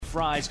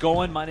Fries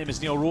going. My name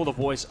is Neil Rule, the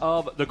voice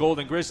of the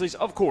Golden Grizzlies.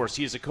 Of course,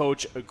 he is a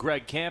coach,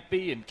 Greg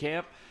Kampe. And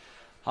Camp,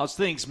 how's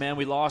things, man?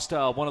 We lost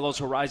one of those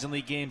Horizon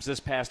League games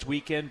this past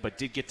weekend, but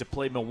did get to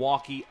play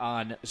Milwaukee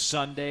on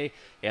Sunday.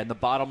 And the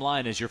bottom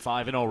line is you're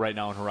 5-0 right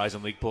now in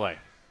Horizon League play.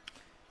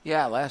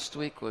 Yeah, last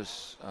week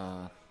was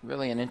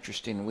really an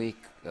interesting week.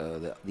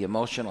 The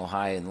emotional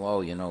high and low,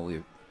 we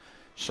were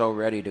so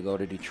ready to go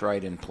to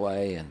Detroit and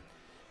play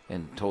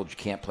and told you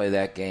can't play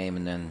that game,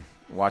 and then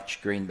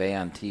watch Green Bay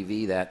on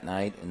TV that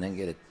night and then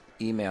get an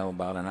email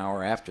about an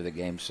hour after the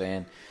game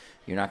saying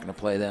you're not going to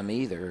play them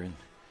either.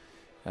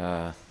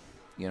 And,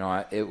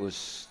 it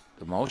was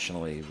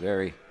emotionally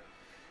very,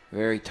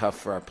 very tough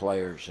for our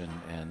players,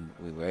 and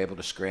we were able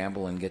to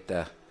scramble and get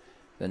the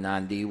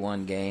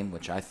non-D1 game,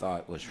 which I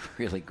thought was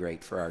really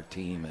great for our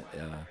team.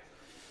 A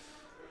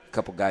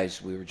couple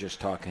guys, we were just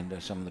talking to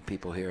some of the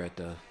people here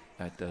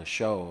at the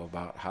show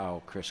about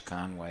how Chris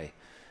Conway,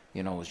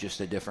 was just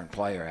a different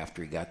player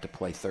after he got to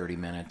play 30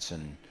 minutes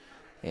and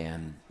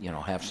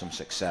have some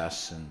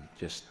success. And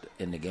just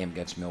in the game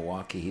against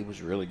Milwaukee, he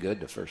was really good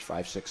the first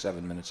 5, 6,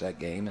 7 minutes of that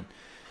game. And,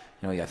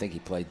 I think he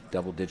played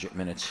double-digit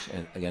minutes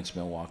against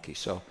Milwaukee.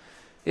 So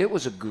it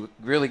was a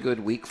really good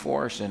week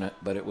for us,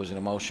 but it was an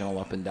emotional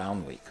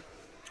up-and-down week.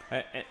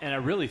 And I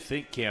really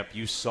think, Camp,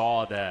 you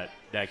saw that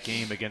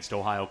game against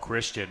Ohio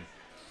Christian,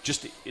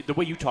 just the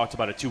way you talked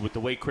about it, too, with the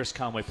way Chris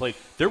Conway played.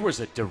 There was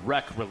a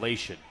direct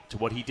relation to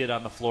what he did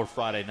on the floor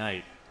Friday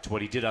night to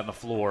what he did on the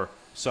floor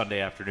Sunday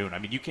afternoon. I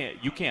mean, you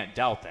can't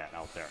doubt that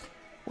out there.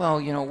 Well,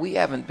 we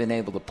haven't been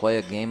able to play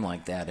a game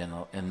like that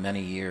in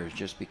many years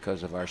just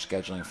because of our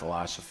scheduling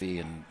philosophy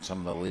and some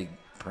of the league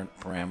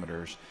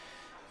parameters.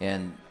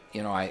 And,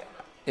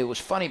 it was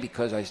funny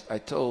because I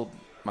told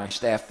my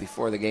staff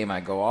before the game, I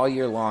go, all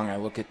year long I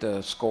look at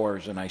the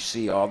scores and I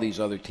see all these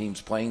other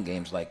teams playing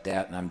games like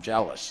that, and I'm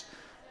jealous,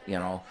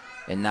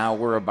 And now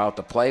we're about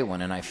to play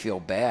one, and I feel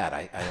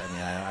bad.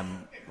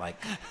 I'm like,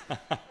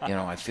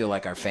 I feel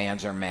like our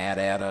fans are mad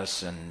at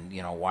us, and,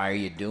 why are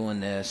you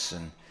doing this?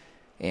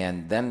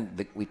 And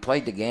then we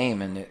played the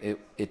game, and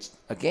it's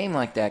a game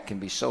like that can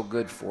be so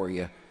good for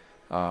you,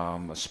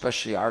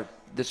 especially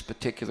this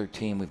particular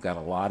team. We've got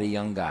a lot of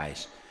young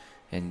guys.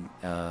 And,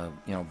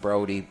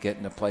 Brody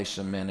getting to play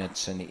some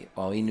minutes. And,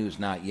 he knew he's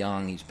not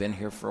young. He's been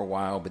here for a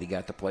while, but he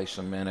got to play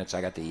some minutes.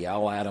 I got to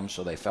yell at him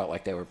so they felt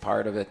like they were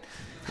part of it.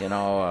 They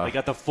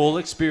got the full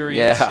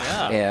experience.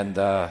 Yeah.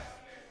 And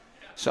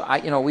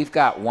so, we've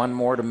got one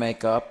more to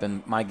make up.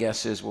 And my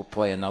guess is we'll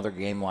play another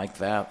game like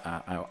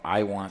that.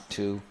 I want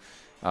to.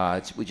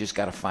 We just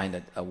got to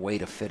find a way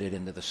to fit it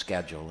into the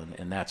schedule.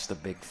 And that's the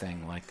big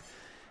thing. Like,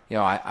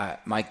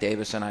 Mike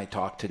Davis and I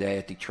talked today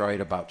at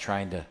Detroit about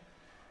trying to,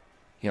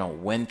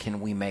 when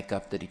can we make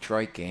up the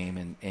Detroit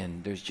game?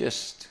 And there's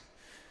just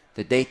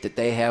the date that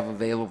they have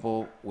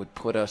available would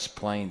put us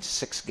playing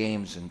 6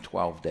 games in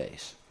 12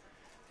 days.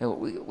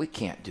 We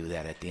can't do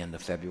that at the end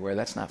of February.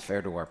 That's not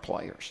fair to our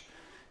players.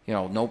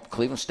 No,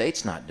 Cleveland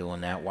State's not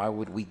doing that. Why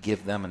would we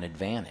give them an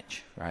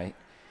advantage, right?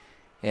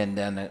 And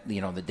then,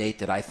 the date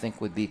that I think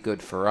would be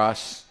good for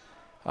us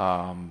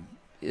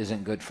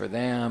isn't good for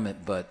them.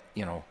 But,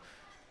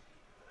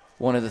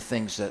 one of the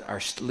things that our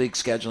league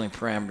scheduling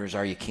parameters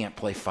are you can't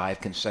play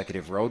 5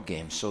 consecutive road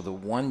games. So the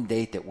one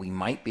date that we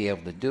might be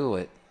able to do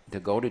it,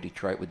 to go to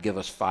Detroit, would give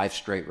us 5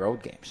 straight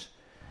road games.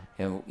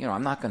 And,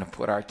 I'm not going to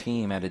put our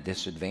team at a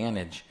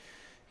disadvantage.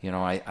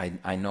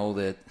 I know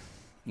that,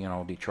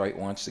 Detroit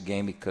wants the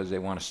game because they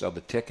want to sell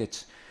the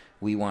tickets.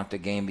 We want the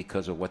game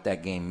because of what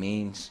that game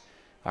means.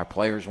 Our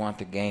players want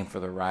the game for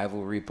the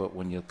rivalry. But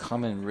when you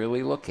come and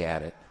really look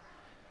at it,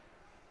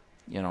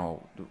 you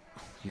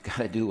got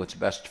to do what's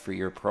best for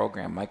your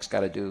program. Mike's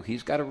got to do.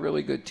 He's got a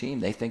really good team.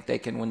 They think they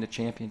can win the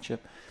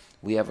championship.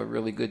 We have a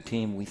really good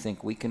team. We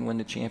think we can win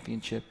the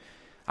championship.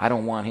 I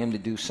don't want him to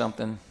do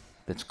something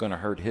that's going to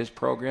hurt his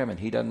program, and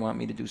he doesn't want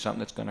me to do something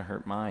that's going to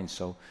hurt mine.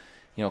 So,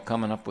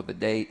 coming up with a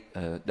date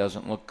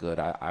doesn't look good.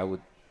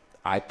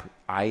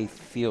 I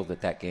feel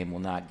that game will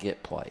not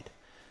get played,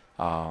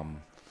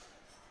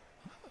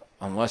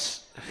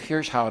 unless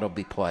here's how it'll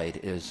be played: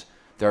 is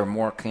there are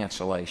more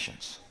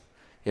cancellations.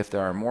 If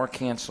there are more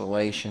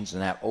cancellations,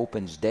 and that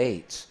opens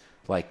dates,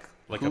 like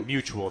a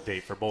mutual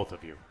date for both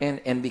of you.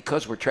 And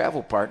because we're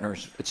travel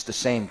partners, it's the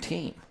same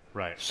team.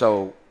 Right.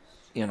 So,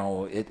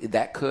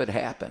 that could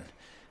happen.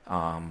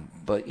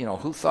 But,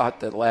 who thought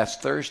that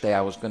last Thursday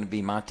I was going to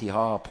be Monty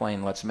Hall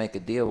playing Let's Make a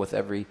Deal with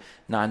every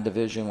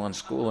non-Division I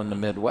school in the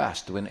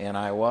Midwest, and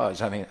I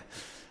was. I mean,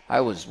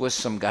 I was with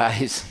some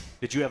guys.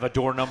 Did you have a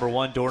door number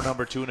 1, door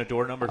number 2, and a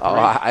door number 3? Oh,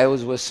 I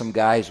was with some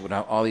guys when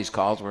all these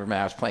calls were made.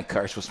 I was playing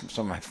cards with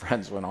some of my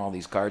friends when all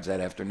these cards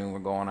that afternoon were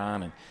going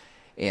on.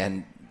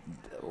 And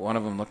one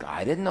of them looked,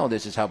 I didn't know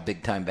this is how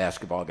big-time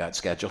basketball got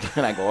scheduled.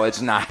 And I go,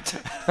 it's not.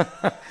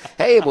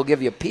 Hey, we'll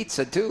give you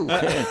pizza, too.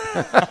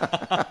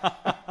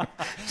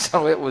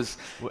 So it was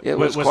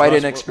quite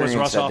an experience.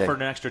 Was Russ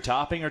offered an extra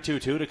topping or two,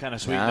 too, to kind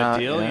of sweeten the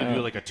deal? Yeah. You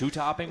do like a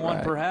 2-topping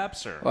one,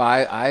 perhaps? Or? Well,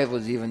 I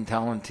was even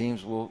telling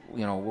teams, we'll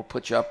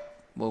put you up.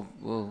 We'll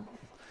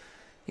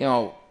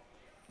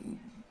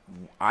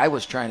I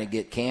was trying to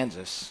get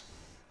Kansas,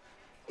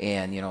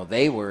 and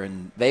they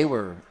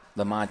were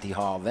the Monty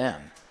Hall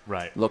then.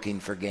 Right.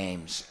 Looking for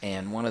games.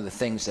 And one of the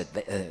things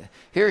that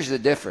here's the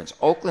difference.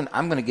 Oakland,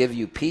 I'm going to give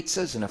you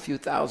pizzas and a few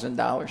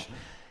 $1,000s.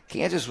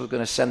 Kansas was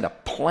going to send a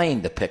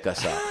plane to pick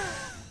us up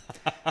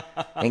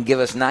and give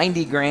us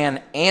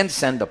 $90,000 and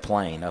send a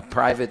plane, a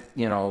private,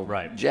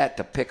 jet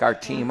to pick our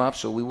team up,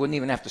 so we wouldn't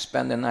even have to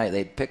spend the night.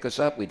 They'd pick us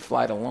up. We'd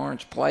fly to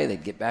Lawrence, play.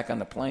 They'd get back on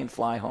the plane,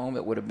 fly home.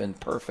 It would have been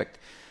perfect,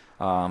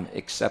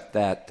 except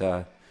that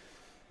that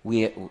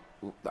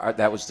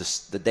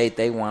was the date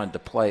they wanted to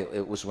play.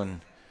 It was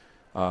when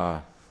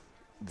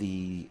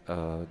the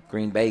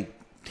Green Bay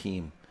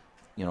team,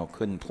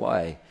 couldn't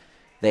play.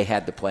 They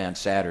had to play on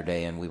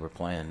Saturday, and we were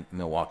playing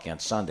Milwaukee on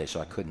Sunday, so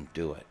I couldn't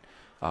do it.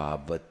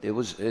 But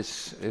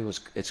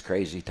it's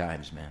crazy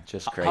times, man.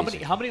 Just crazy.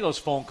 How many of those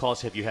phone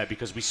calls have you had?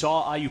 Because we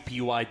saw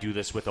IUPUI do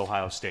this with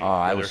Ohio State.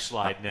 They're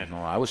sliding in. No,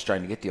 I was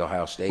trying to get the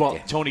Ohio State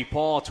game. Tony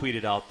Paul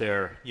tweeted out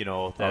there,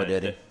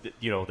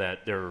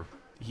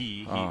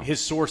 his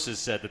sources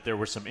said that there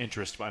was some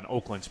interest on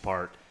Oakland's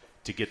part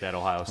to get that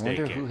Ohio State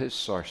game. I wonder who his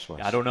source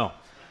was. I don't know.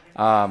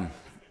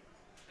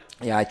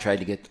 Yeah, I tried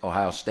to get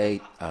Ohio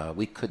State.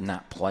 We could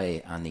not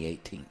play on the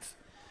 18th,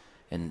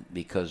 and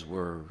because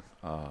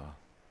I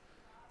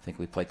think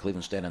we play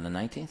Cleveland State on the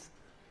 19th,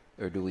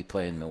 or do we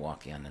play in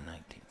Milwaukee on the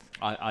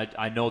 19th?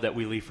 I know that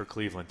we leave for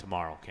Cleveland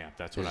tomorrow, Camp.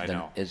 That's what I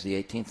know. Is the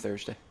 18th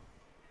Thursday?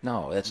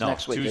 No, that's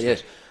next week. Tuesday. It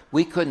is.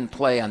 We couldn't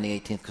play on the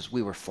 18th because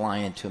we were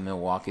flying to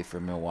Milwaukee for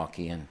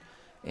Milwaukee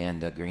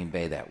and Green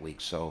Bay that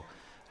week. So,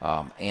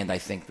 and I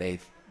think they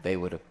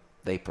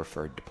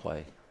preferred to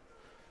play.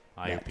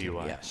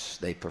 IUPUI. Yes,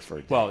 they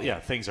preferred. Well, yeah,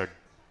 things are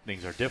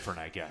different,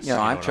 I guess.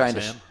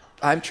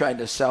 I'm trying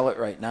to sell it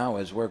right now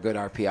as we're a good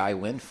RPI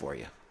win for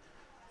you,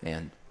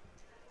 and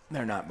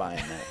they're not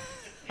buying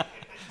that.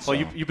 Well,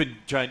 you've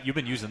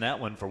been using that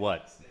one for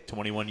what,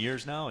 21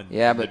 years now?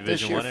 But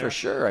this year for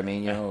sure. I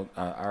mean,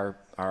 our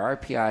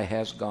RPI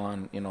has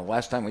gone.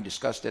 Last time we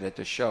discussed it at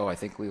the show, I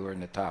think we were in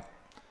the top.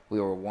 We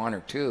were 1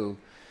 or 2,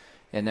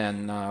 and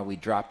then we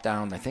dropped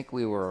down. I think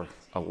we were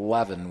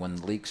 11 when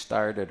the league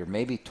started, or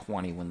maybe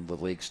 20 when the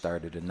league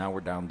started, and now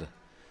we're down to.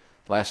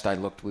 Last I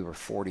looked, we were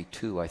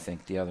 42. I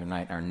think the other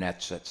night, our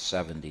net's at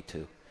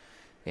 72,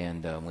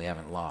 and we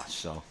haven't lost.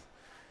 So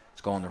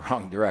it's going the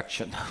wrong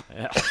direction.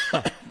 Yeah.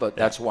 But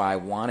that's why I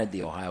wanted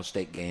the Ohio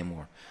State game.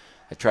 Or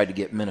I tried to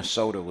get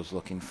Minnesota was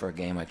looking for a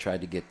game. I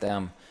tried to get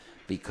them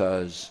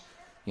because.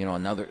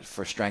 Another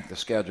for strength of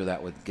schedule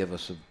that would give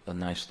us a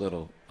nice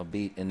little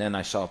beat. And then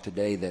I saw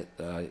today that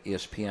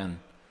ESPN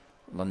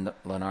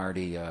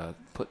Lenardi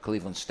put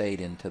Cleveland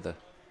State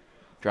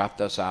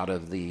dropped us out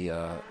of the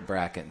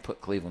bracket and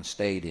put Cleveland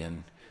State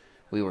in.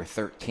 We were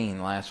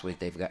 13 last week.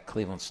 They've got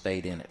Cleveland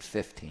State in at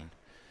 15.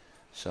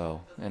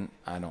 So, and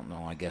I don't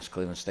know. I guess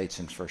Cleveland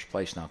State's in first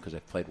place now because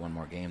they've played one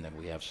more game than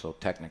we have. So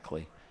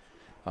technically,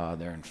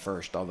 they're in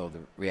first. Although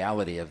the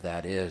reality of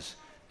that is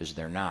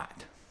they're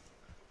not.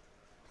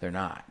 They're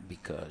not,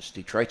 because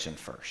Detroit's in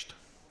first.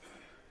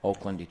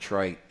 Oakland,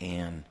 Detroit,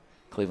 and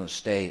Cleveland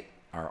State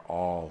are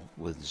all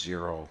with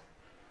 0,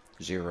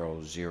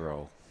 0,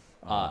 0.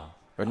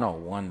 Or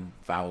no,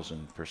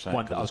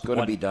 1,000%. It's going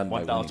to be done by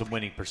 1,000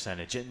 winning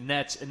percentage, and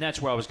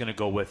that's where I was going to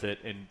go with it.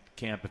 And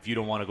Camp, if you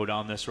don't want to go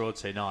down this road,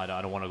 say no,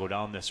 I don't want to go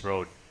down this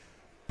road.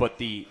 But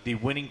the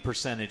winning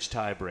percentage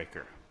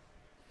tiebreaker,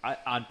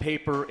 on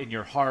paper, in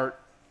your heart,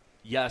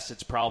 yes,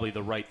 it's probably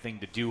the right thing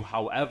to do.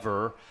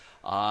 However,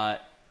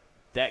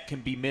 that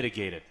can be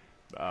mitigated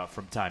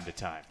from time to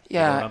time. Yeah,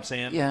 you know what I'm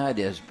saying? Yeah, it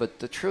is. But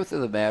the truth of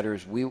the matter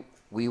is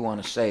we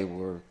want to say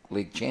we're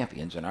league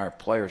champions, and our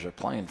players are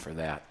playing for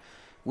that.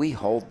 We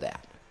hold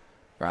that,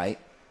 right?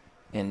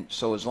 And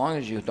so as long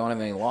as you don't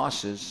have any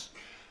losses,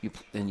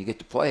 and you get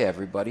to play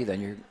everybody,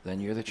 then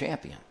you're the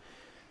champion.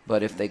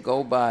 But if they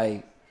go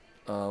by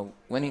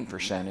winning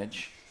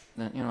percentage,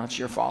 then it's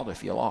your fault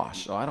if you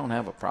lost. So I don't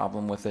have a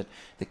problem with it.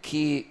 The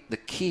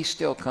key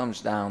still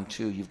comes down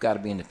to you've got to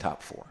be in the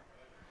top 4.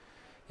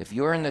 If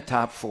you're in the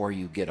top 4,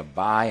 you get a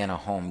bye and a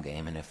home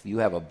game. And if you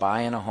have a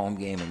bye and a home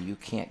game and you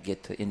can't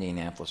get to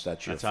Indianapolis,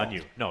 that's your fault. That's on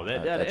you. No,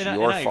 that's your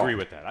fault. I fault. agree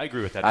with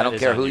that. I don't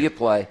care who you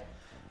play.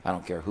 I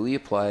don't care who you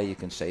play. You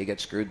can say you get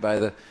screwed by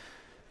the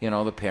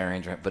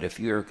pairings. Right? But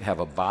if you have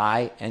a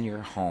bye and you're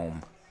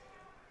home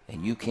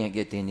and you can't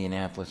get to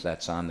Indianapolis,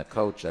 that's on the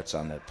coach, that's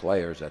on the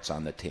players, that's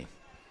on the team.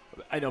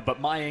 I know,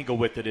 but my angle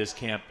with it is,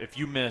 Camp, if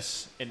you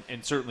miss,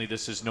 and certainly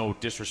this is no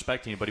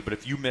disrespect to anybody, but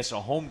if you miss a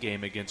home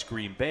game against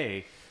Green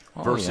Bay –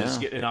 versus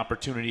get an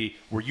opportunity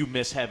where you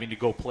miss having to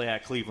go play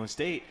at Cleveland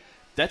State,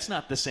 that's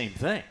not the same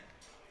thing.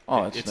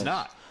 Oh, it's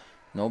not.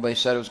 Nobody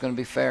said it was going to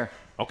be fair.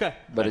 Okay.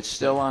 But it's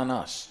still on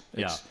us.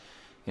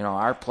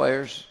 Our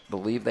players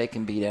believe they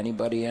can beat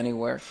anybody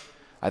anywhere.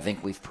 I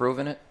think we've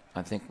proven it.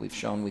 I think we've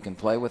shown we can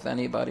play with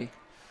anybody.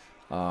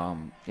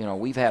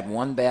 We've had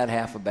one bad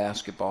half of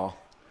basketball,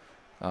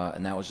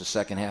 and that was the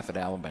second half at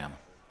Alabama.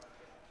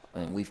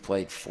 And we've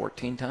played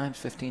 14 times,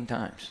 15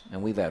 times,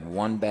 and we've had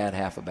one bad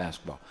half of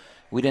basketball.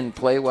 We didn't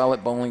play well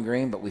at Bowling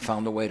Green, but we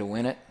found a way to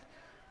win it.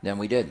 Then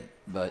we didn't.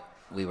 But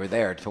we were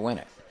there to win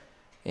it.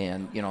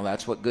 And,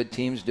 that's what good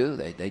teams do.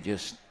 They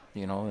just,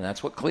 and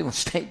that's what Cleveland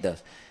State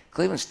does.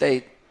 Cleveland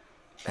State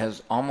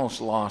has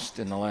almost lost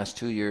in the last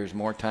 2 years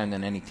more time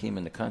than any team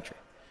in the country.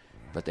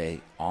 But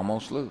they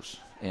almost lose.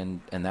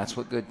 And that's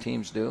what good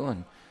teams do.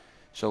 And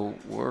so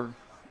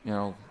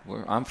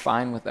I'm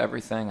fine with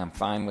everything. I'm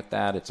fine with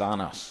that. It's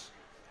on us.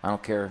 I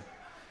don't care.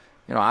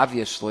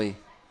 Obviously,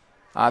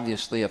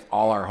 if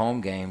all our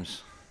home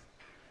games,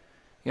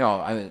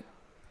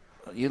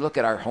 you look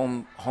at our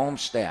home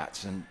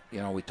stats, and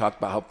we talked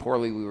about how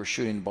poorly we were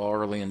shooting the ball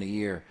early in the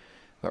year,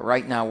 but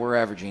right now we're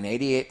averaging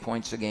 88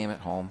 points a game at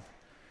home.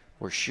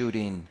 We're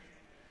shooting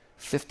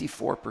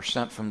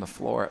 54% from the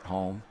floor at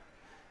home,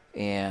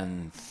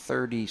 and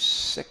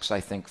 36, I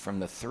think, from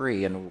the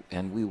three,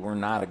 and we were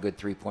not a good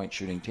three-point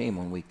shooting team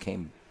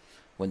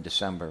when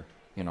December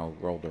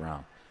rolled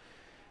around.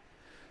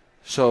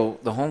 So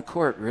the home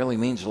court really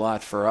means a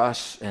lot for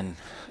us, and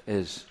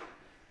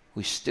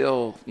we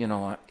still,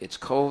 it's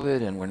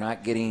COVID, and we're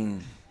not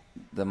getting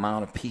the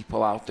amount of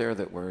people out there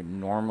that we're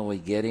normally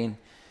getting,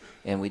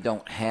 and we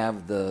don't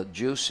have the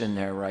juice in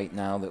there right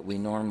now that we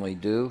normally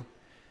do,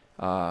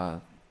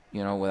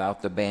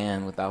 without the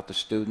band, without the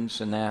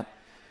students and that.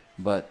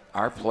 But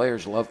our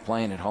players love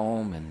playing at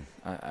home,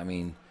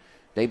 and,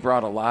 they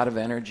brought a lot of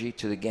energy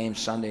to the game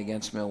Sunday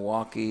against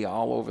Milwaukee,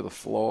 all over the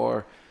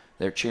floor.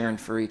 They're cheering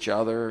for each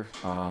other.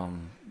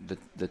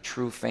 The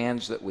true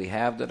fans that we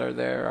have that are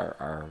there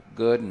are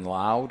good and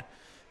loud.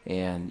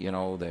 And,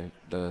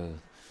 the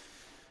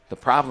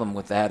problem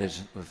with that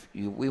is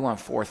we want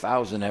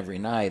 4,000 every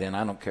night, and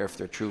I don't care if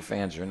they're true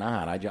fans or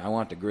not. I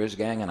want the Grizz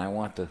gang and I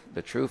want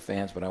the true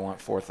fans, but I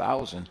want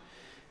 4,000.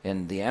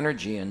 And the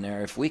energy in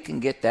there, if we can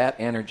get that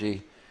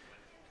energy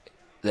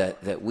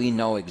that we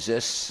know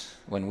exists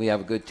when we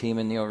have a good team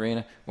in the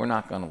arena, we're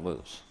not going to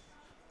lose.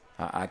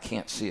 I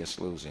can't see us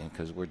losing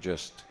because we're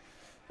just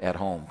at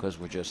home, because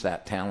we're just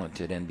that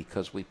talented, and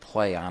because we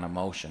play on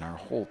emotion. Our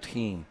whole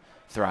team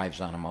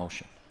thrives on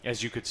emotion.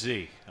 As you could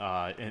see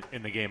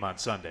in the game on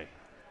Sunday,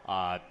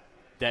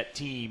 that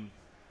team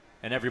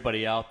and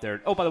everybody out there.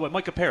 Oh, by the way,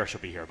 Micah Parrish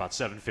will be here about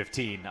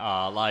 7:15,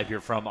 live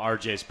here from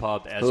RJ's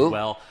Pub as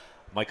well.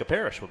 Micah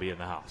Parrish will be in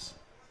the house.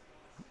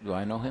 Do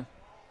I know him?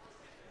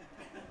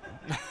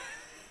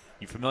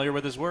 You familiar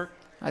with his work?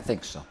 I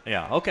think so.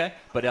 Yeah, okay.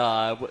 But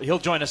he'll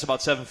join us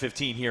about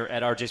 7:15 here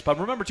at RJ's Pub.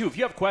 Remember, too, if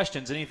you have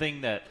questions,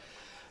 anything that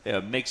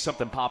makes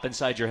something pop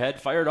inside your head,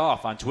 fire it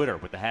off on Twitter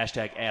with the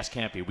hashtag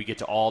AskCampy. We get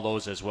to all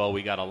those as well.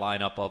 We got a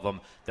lineup of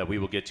them that we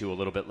will get to a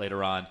little bit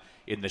later on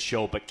in the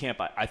show. But, Camp,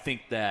 I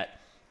think that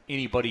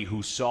anybody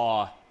who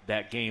saw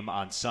that game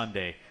on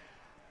Sunday,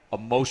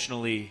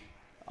 emotionally,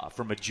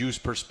 from a juice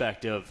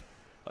perspective,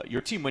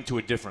 your team went to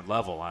a different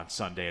level on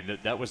Sunday, and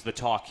that was the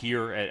talk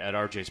here at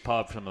RJ's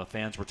Pub. Some of the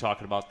fans were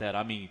talking about that.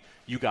 I mean,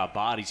 you got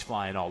bodies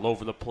flying all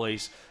over the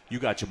place. You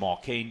got Jamal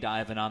Cain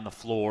diving on the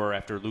floor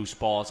after loose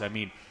balls. I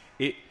mean,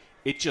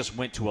 it just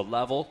went to a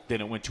level,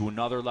 then it went to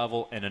another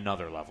level and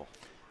another level.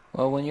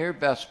 Well, when your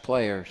best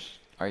players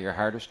are your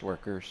hardest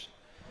workers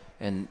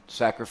and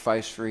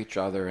sacrifice for each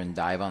other and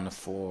dive on the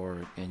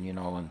floor, and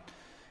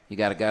you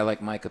got a guy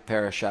like Micah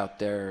Parrish out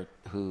there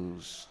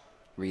who's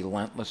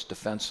relentless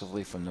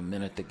defensively from the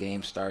minute the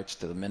game starts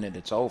to the minute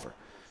it's over.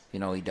 He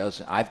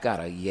doesn't. I've got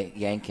to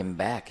yank him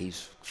back.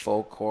 He's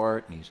full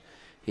court, and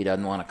he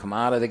doesn't want to come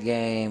out of the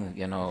game.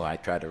 I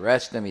try to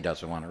rest him. He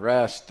doesn't want to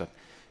rest.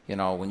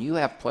 When you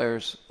have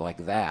players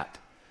like that,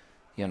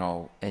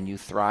 and you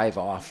thrive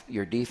off,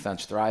 your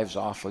defense thrives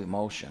off of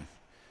emotion,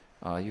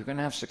 you're going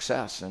to have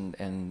success.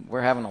 And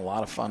we're having a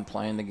lot of fun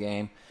playing the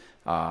game.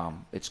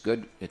 It's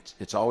good.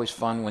 It's always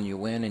fun when you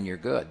win and you're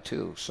good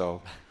too.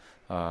 So.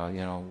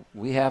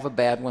 We have a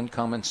bad one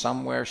coming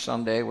somewhere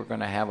someday. We're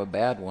going to have a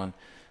bad one,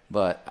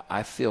 but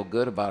I feel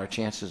good about our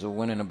chances of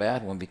winning a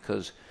bad one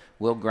because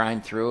we'll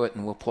grind through it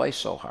and we'll play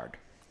so hard.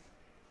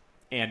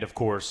 And, of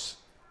course,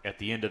 at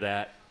the end of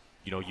that,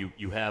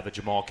 you have a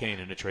Jamal Cain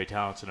and a Trey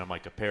Townsend and a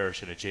Micah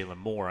Parrish and a Jalen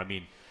Moore. I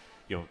mean,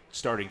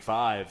 starting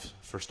fives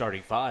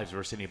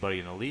versus anybody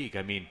in the league.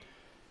 I mean,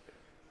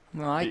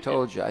 well, I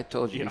told you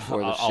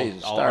before the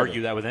season started. I'll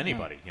argue that with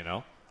anybody,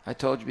 I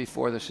told you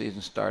before the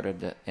season started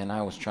that, and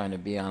I was trying to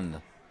be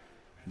on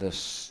the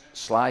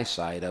sly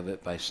side of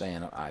it by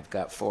saying I've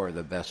got 4 of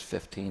the best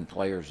 15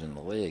 players in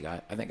the league. I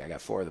think I got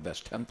 4 of the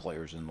best 10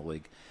 players in the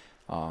league.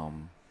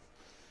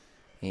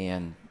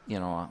 And,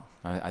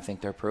 I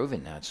think they're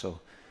proving that. So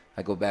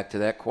I go back to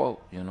that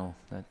quote,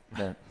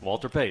 that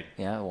Walter Payton.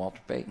 Yeah,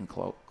 Walter Payton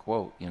quote.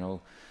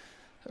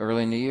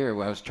 Early in the year,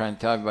 I was trying to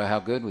tell you about how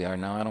good we are.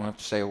 Now I don't have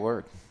to say a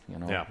word.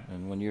 Yeah.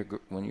 And when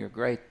you're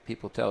great,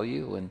 people tell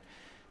you, and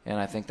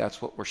I think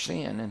that's what we're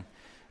seeing. And,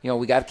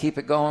 we got to keep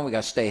it going. We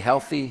got to stay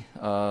healthy.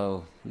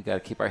 We got to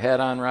keep our head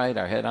on right,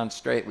 our head on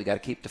straight. We got to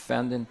keep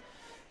defending.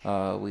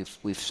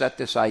 We've set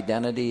this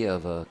identity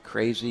of a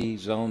crazy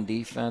zone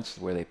defense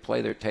where they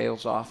play their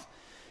tails off.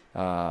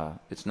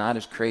 It's not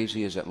as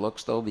crazy as it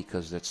looks, though,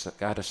 because it's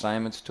got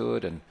assignments to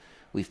it. And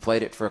we've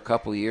played it for a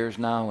couple years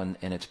now, and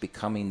it's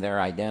becoming their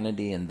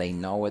identity, and they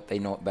know it. They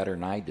know it better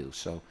than I do.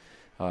 So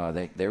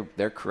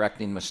They're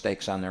correcting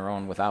mistakes on their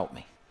own without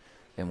me.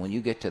 And when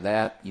you get to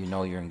that, you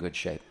know you're in good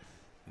shape.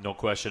 No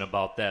question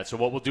about that. So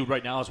what we'll do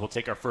right now is we'll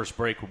take our first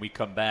break. When we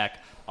come back,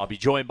 I'll be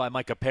joined by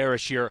Micah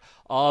Parrish here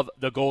of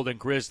the Golden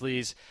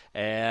Grizzlies.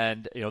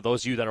 And,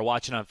 those of you that are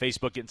watching on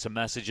Facebook, getting some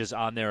messages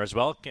on there as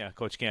well. Yeah,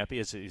 Coach Campy,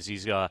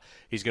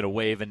 he's going to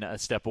wave and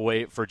step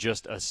away for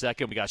just a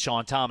second. We got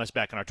Sean Thomas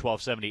back in our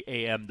 1270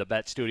 AM, the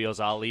Bet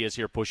Studios. Ali is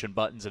here pushing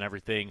buttons and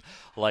everything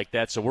like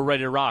that. So we're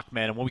ready to rock,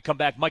 man. And when we come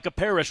back, Micah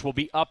Parrish will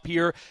be up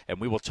here,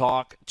 and we will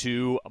talk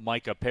to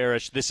Micah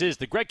Parrish. This is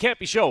the Greg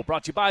Campy Show,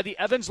 brought to you by the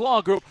Evans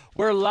Law Group.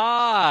 We're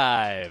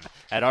live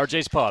at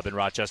RJ's Pub in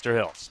Rochester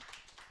Hills.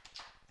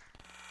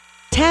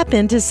 Tap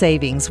into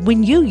savings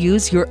when you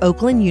use your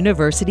Oakland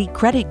University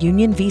Credit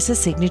Union Visa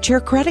Signature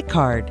credit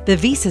card. The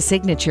Visa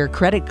Signature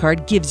credit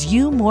card gives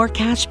you more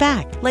cash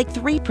back, like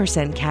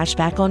 3% cash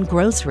back on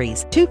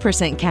groceries,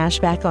 2% cash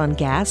back on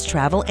gas,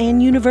 travel,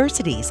 and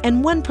universities,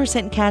 and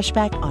 1% cash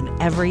back on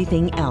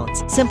everything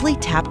else. Simply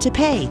tap to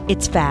pay.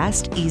 It's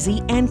fast,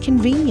 easy, and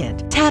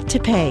convenient. Tap to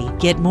pay.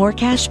 Get more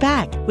cash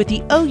back with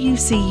the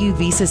OUCU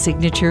Visa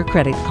Signature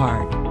credit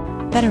card.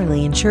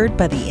 Federally insured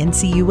by the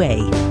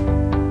NCUA.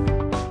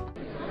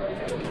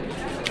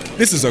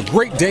 This is a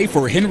great day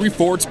for Henry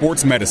Ford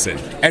Sports Medicine.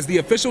 As the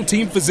official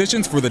team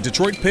physicians for the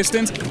Detroit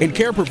Pistons and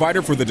care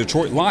provider for the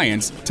Detroit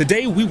Lions,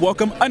 today we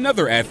welcome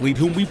another athlete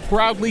whom we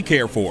proudly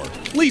care for,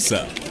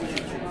 Lisa.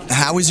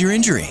 How was your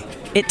injury?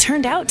 It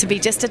turned out to be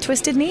just a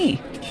twisted knee.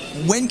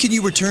 When can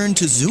you return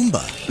to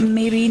Zumba?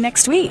 Maybe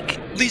next week.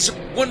 Lisa,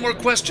 one more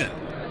question.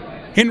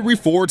 Henry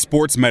Ford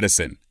Sports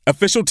Medicine.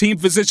 Official team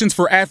physicians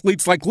for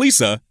athletes like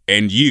Lisa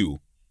and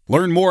you.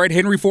 Learn more at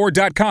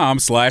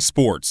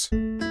henryford.com/sports.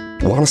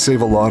 Want to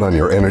save a lot on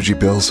your energy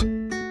bills?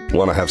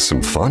 Want to have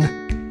some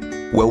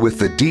fun? Well, with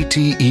the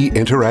DTE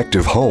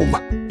Interactive Home,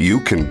 you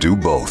can do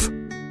both.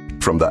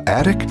 From the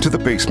attic to the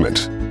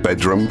basement,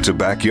 bedroom to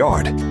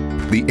backyard,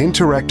 the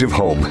Interactive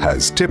Home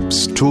has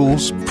tips,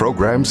 tools,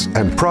 programs,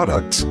 and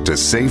products to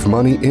save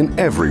money in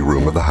every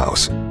room of the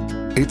house.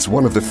 It's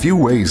one of the few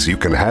ways you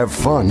can have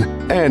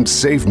fun and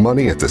save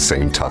money at the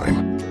same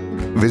time.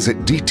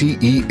 Visit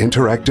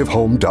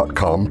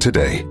DTEinteractivehome.com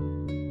today.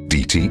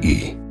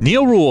 DTE.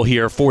 Neil Rule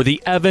here for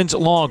the Evans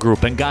Law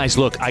Group. And guys,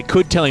 look, I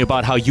could tell you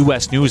about how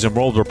U.S. News and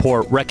World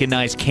Report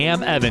recognized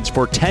Cam Evans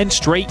for 10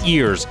 straight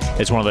years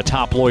as one of the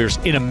top lawyers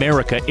in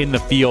America in the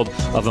field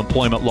of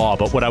employment law.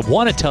 But what I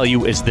want to tell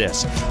you is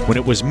this. When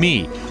it was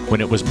me,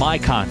 when it was my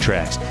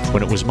contracts,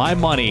 when it was my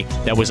money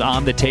that was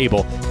on the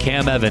table,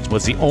 Cam Evans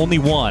was the only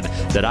one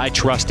that I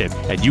trusted.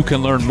 And you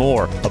can learn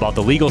more about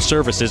the legal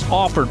services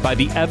offered by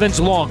the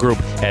Evans Law Group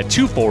at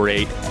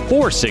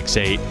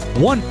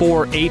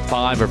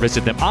 248-468-1485 or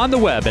visit them on the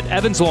web at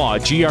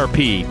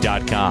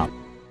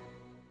evanslawgrp.com.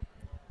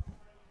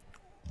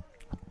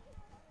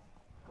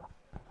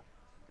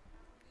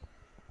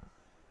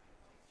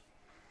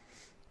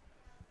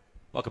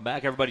 Welcome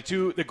back, everybody,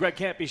 to the Greg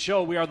Campy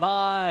Show. We are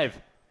live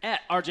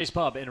at RJ's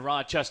Pub in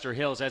Rochester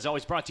Hills. As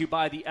always, brought to you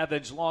by the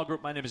Evans Law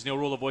Group. My name is Neil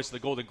Rule, the voice of the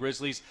Golden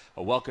Grizzlies.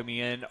 Welcoming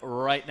in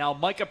right now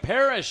Micah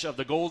Parrish of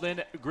the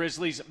Golden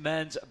Grizzlies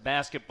men's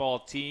basketball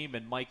team.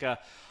 And Micah,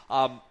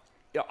 I'm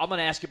going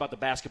to ask you about the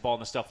basketball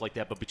and the stuff like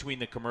that, but between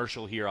the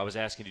commercial here, I was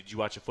asking, did you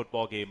watch a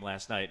football game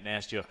last night, and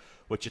asked you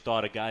what you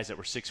thought of guys that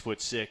were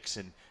 6'6"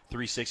 and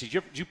 360.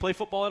 Did you play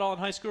football at all in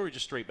high school, or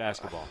just straight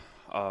basketball?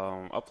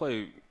 I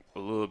played a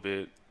little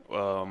bit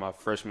my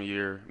freshman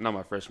year, not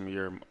my freshman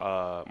year,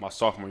 my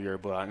sophomore year,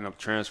 but I ended up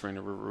transferring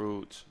to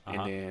Roots,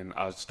 and then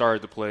I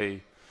started to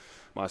play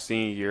my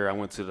senior year. I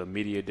went to the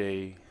media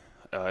day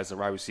as a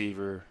wide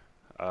receiver.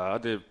 I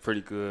did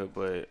pretty good,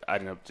 but I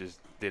ended up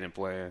just didn't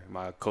play.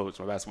 My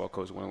basketball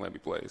coach wouldn't let me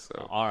play.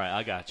 So all right,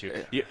 I got you.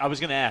 I was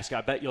going to ask. I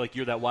bet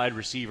you're that wide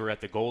receiver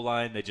at the goal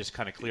line. They just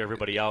kind of clear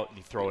everybody out and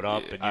you throw it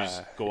up and you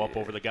just go up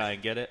over the guy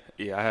and get it.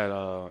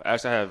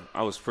 Yeah,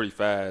 I was pretty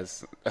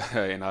fast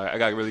and I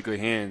got really good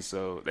hands.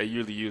 So they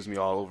usually used me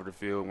all over the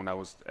field when I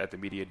was at the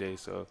media day.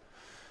 So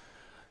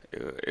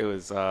it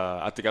was.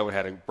 I think I would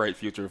have had a bright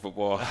future in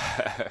football.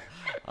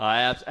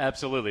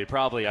 Absolutely,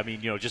 probably. I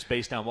mean, just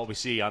based on what we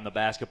see on the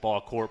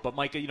basketball court. But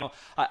Micah,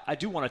 I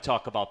do want to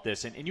talk about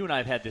this, and you and I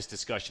have had this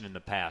discussion in the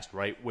past,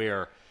 right?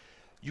 Where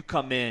you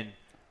come in,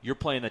 you're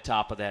playing the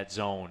top of that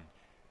zone,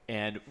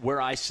 and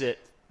where I sit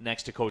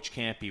next to Coach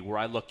Campy, where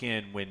I look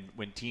in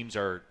when teams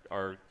are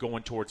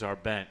going towards our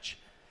bench,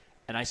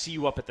 and I see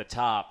you up at the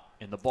top,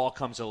 and the ball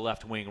comes to the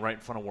left wing right in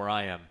front of where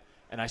I am,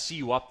 and I see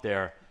you up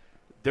there.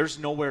 There's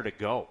nowhere to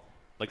go.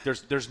 Like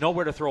there's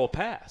nowhere to throw a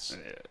pass.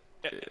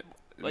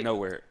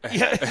 Nowhere.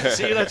 Yeah,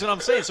 see, that's what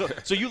I'm saying.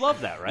 So you love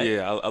that, right?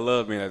 Yeah, I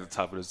love being at the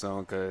top of the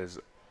zone because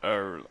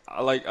I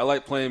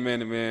like playing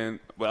man to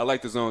man, but I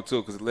like the zone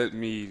too because it let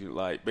me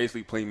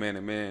basically play man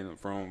to man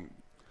for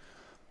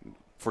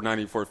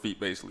 94 feet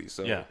basically.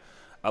 So yeah.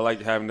 I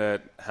like having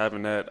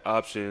that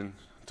option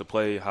to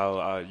play how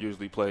I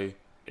usually play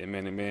in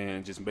man to man,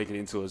 and just making it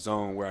into a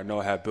zone where I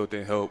know I have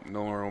built-in help,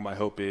 knowing where my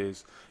help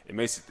is. It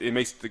makes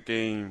the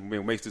game,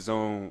 it makes the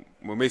zone,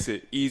 it makes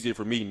it easier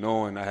for me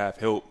knowing I have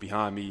help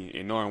behind me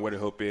and knowing where the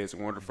help is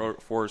and where to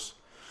force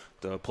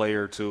the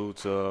player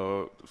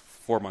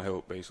for my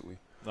help, basically.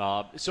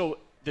 So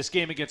this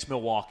game against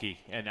Milwaukee,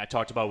 and I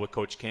talked about with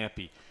Coach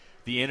Campy,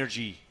 the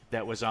energy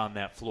that was on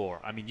that floor.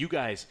 I mean, you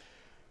guys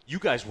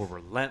were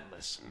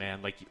relentless,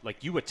 man.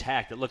 Like you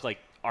attacked. It looked like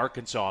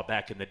Arkansas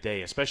back in the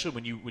day, especially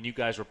when you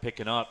guys were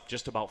picking up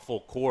just about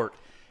full court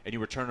and you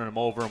were turning them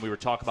over, and we were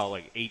talking about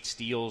like 8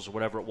 steals or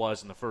whatever it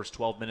was in the first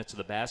 12 minutes of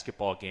the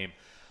basketball game.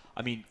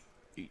 I mean,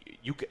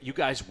 you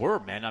guys were,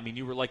 man. I mean,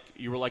 you were like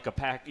a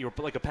pack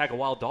of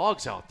wild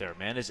dogs out there,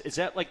 man. Is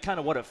that like kind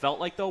of what it felt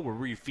like though?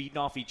 Were you feeding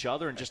off each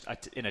other and just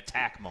in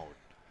attack mode?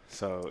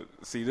 So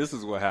see, this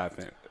is what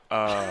happened.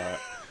 I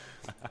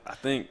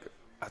think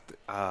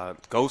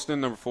Ghostin,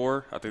 number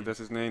 4, I think that's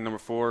his name, number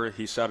 4.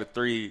 He shot a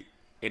 3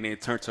 and then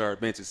turned to our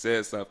bench and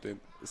said something.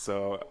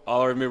 So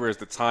all I remember is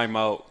the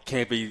timeout.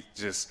 Campy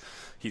just.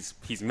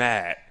 He's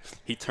mad.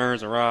 He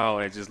turns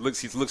around and just looks.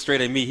 He looks straight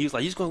at me. He was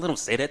like, "You just gonna let him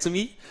say that to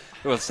me?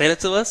 You gonna say that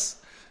to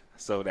us?"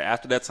 So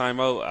after that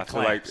timeout, I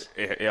feel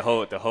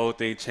like the whole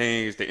thing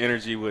changed. The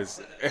energy was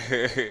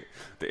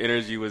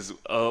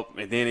up,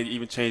 and then it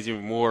even changed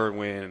even more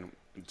when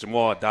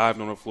Jamal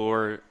dived on the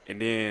floor, and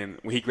then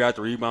when he grabbed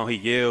the rebound, he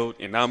yelled,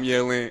 and I'm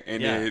yelling,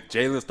 and then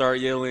Jalen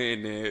started yelling,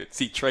 and then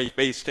see Trey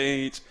face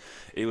change.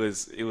 It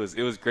was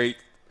great.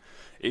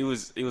 It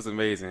was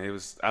amazing.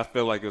 I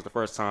felt like it was the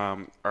first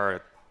time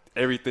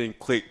everything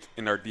clicked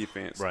in our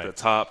defense. Right. The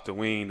top, the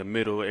wing, the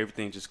middle,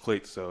 everything just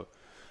clicked. So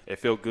it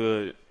felt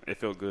good. It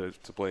felt good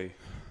to play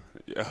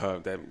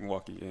that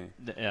Milwaukee game.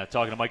 Yeah,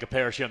 talking to Micah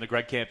Parrish here on the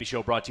Greg Campy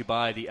Show, brought to you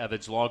by the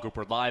Evans Law Group.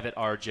 We're live at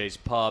RJ's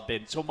Pub.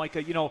 And so,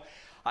 Micah,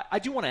 I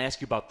do want to ask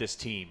you about this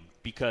team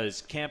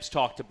because Camp's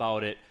talked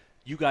about it.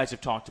 You guys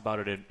have talked about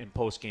it in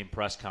post-game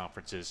press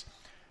conferences.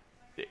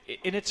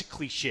 And it's a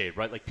cliche,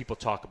 right? Like people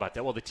talk about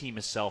that. Well, the team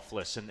is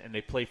selfless and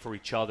they play for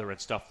each other and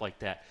stuff like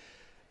that.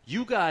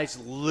 You guys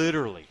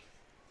literally,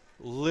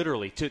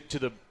 to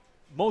the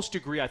most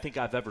degree I think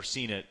I've ever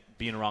seen it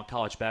being around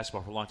college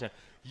basketball for a long time,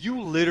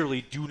 you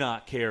literally do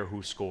not care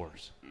who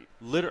scores.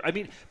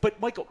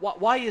 But Michael,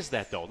 why is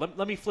that though?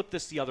 Let me flip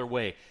this the other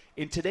way.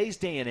 In today's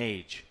day and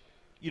age,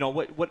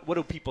 what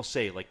do people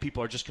say? Like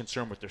people are just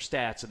concerned with their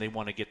stats and they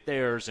want to get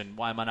theirs and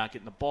why am I not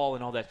getting the ball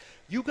and all that.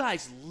 You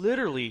guys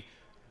literally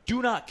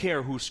do not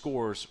care who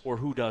scores or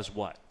who does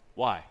what.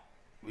 Why?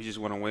 We just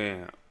want to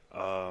win.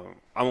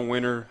 I'm a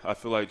winner. I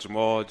feel like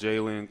Jamal,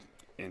 Jalen,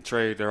 and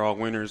Trey, they're all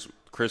winners.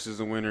 Chris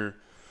is a winner.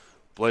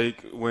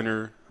 Blake,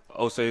 winner.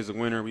 Osei is a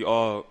winner.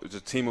 It's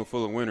a team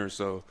full of winners.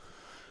 So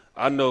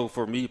I know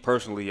for me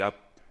personally, I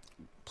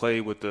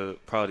played with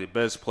probably the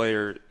best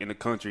player in the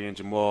country in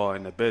Jamal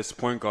and the best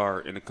point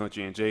guard in the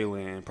country in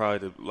Jalen, and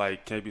probably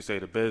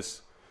the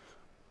best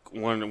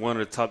one of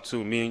the top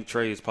 2. Me and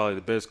Trey is probably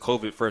the best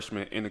COVID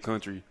freshman in the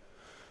country.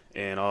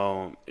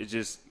 And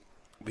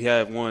we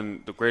have one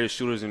of the greatest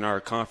shooters in our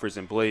conference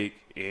in Blake,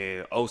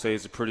 and Osei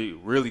is a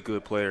really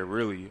good player,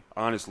 really,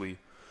 honestly.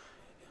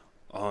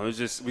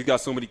 We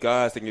got so many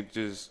guys that can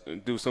just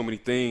do so many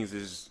things.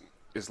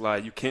 It's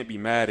like you can't be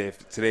mad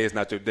if today is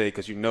not your day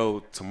because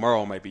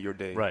tomorrow might be your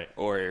day. Right.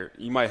 Or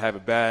you might have a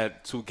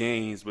bad 2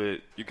 games,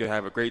 but you could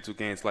have a great 2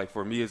 games. Like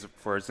for me,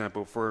 for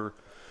example, for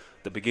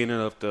the beginning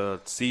of the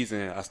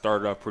season, I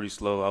started off pretty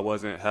slow. I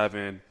wasn't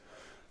having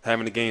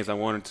the games I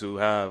wanted to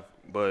have,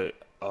 but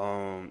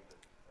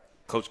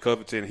Coach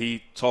Covington,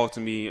 he talked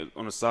to me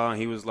on the side.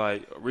 He was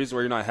like, the reason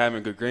why you're not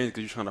having good games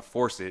because you're trying to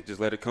force it.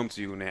 Just let it come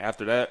to you. And then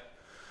after that,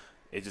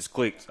 it just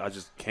clicked. I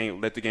just can't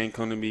let the game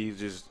come to me.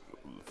 Just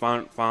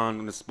find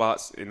the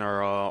spots in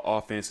our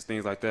offense and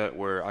things like that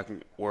where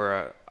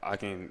I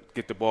can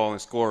get the ball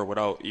and score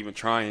without even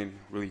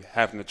really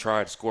having to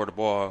try to score the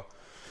ball.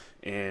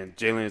 And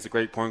Jalen is a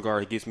great point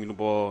guard. He gets me the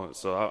ball.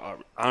 So,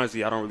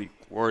 honestly, I don't really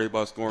worry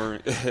about scoring.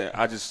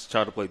 I just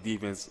try to play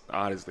defense,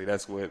 honestly.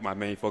 That's what my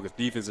main focus,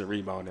 defense and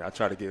rebounding. I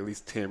try to get at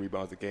least 10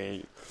 rebounds a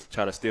game,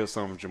 try to steal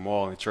some from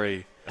Jamal and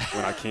Trey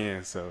when I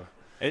can. So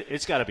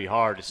it's got to be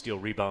hard to steal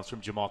rebounds from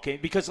Jamal Cain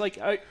because, like,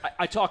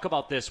 I talk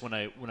about this when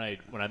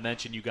I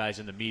mention you guys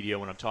in the media,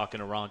 when I'm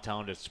talking around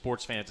town to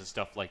sports fans and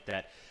stuff like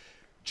that.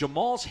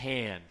 Jamal's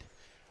hand,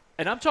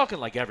 and I'm talking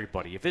like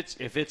everybody. If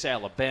it's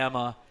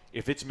Alabama,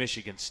 if it's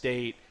Michigan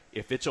State,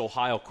 if it's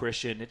Ohio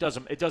Christian, it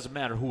doesn't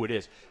matter who it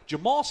is.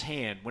 Jamal's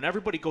hand, when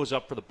everybody goes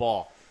up for the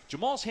ball,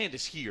 Jamal's hand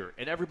is here,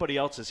 and everybody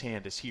else's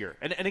hand is here.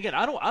 And again,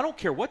 I don't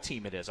care what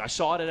team it is. I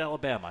saw it at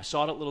Alabama. I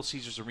saw it at Little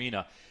Caesars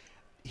Arena.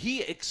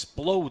 He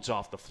explodes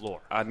off the floor.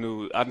 I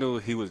knew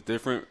he was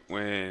different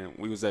when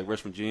we was at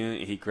West Virginia,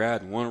 and he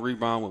grabbed one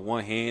rebound with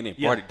one hand and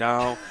brought it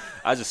down.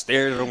 I just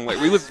stared at him like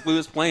we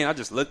was playing. I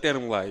just looked at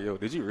him like, yo,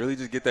 did you really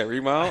just get that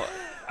rebound?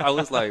 I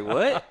was like,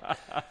 what?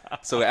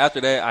 So after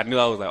that, I knew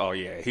I was like, oh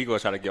yeah, he gonna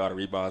try to get all the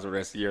rebounds the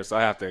rest of the year. So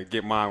I have to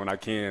get mine when I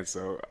can.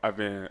 So I've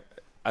been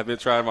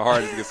trying my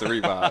hardest to get some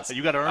rebounds.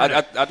 You got to earn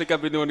it. I think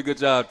I've been doing a good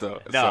job though.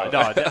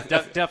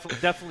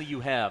 Definitely you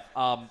have.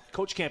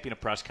 Coach Campy in a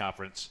press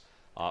conference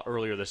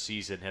earlier this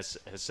season has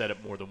said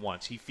it more than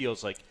once. He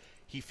feels like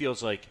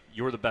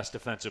you're the best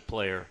defensive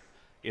player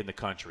in the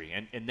country,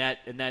 and that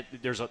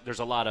there's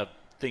a lot of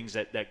things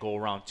that go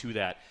around to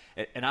that.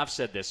 And I've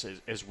said this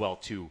as well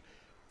too.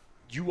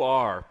 you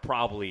are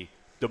probably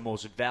the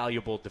most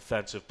valuable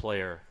defensive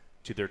player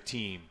to their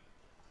team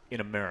in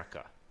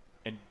America.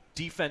 And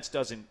defense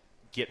doesn't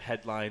get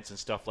headlines and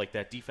stuff like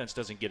that. Defense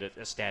doesn't get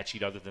a stat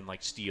sheet other than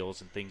like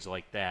steals and things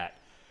like that.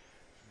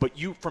 But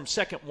you, from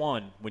second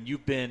one, when you're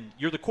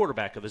the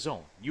quarterback of the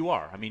zone. You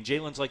are. I mean,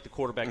 Jalen's like the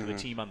quarterback of the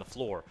team on the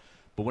floor.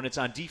 But when it's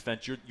on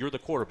defense, you're the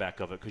quarterback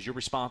of it because you're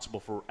responsible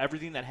for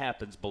everything that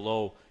happens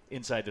below,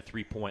 inside the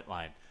three-point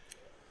line.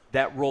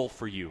 That role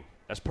for you,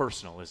 that's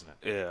personal, isn't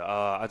it?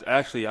 Yeah.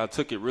 I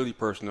took it really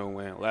personal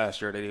when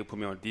last year they didn't put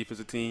me on a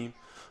defensive team.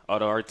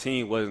 Although our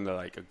team wasn't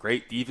like a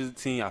great defensive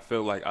team, I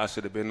felt like I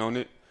should have been on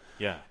it.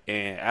 Yeah.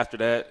 And after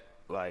that,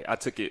 like I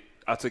took it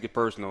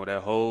personal.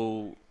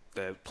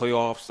 That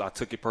playoffs, I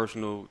took it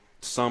personal.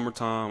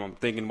 Summertime, I'm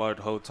thinking about it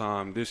the whole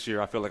time. This year,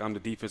 I feel like I'm the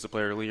defensive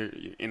player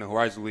in the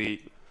Horizon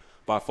League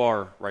by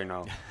far right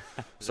now.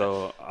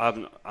 So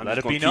I'm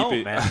just gonna keep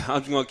it. Man.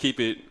 I'm just gonna keep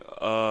it.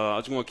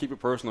 I'm just gonna keep it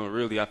personal.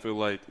 Really, I feel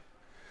like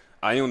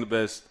I am the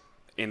best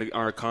in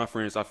our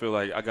conference. I feel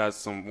like I got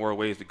some more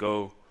ways to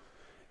go,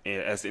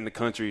 as in the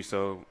country.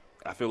 So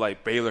I feel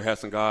like Baylor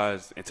has some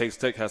guys, and Texas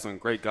Tech has some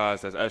great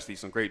guys. That's actually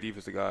some great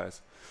defensive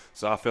guys.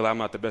 So I feel like I'm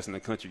not the best in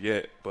the country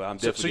yet, but I'm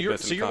definitely the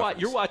best in the conference. So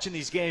you're watching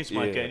these games,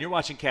 Micah, and you're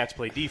watching cats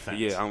play defense.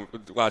 Yeah, I'm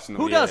watching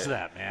them. Who does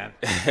that, man?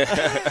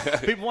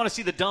 People want to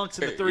see the dunks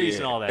and the threes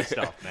and all that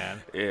stuff,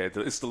 man. Yeah,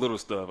 it's the little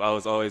stuff. I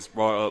was always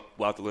brought up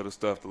about the little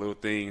stuff, the little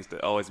things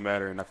that always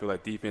matter, and I feel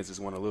like defense is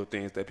one of the little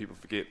things that people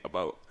forget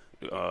about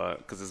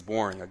because it's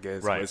boring, I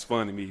guess. Right. But it's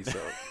fun to me. So,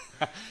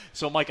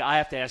 So Micah, I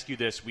have to ask you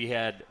this. We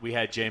had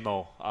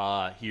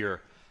J-Mo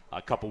here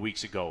a couple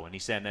weeks ago, and he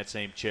sat in that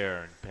same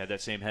chair and had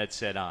that same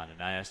headset on.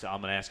 And I'm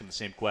going to ask him the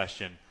same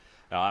question.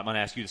 I'm going to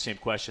ask you the same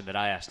question that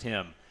I asked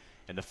him.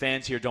 And the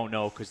fans here don't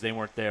know because they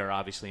weren't there,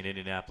 obviously, in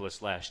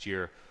Indianapolis last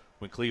year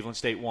when Cleveland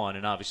State won,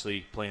 and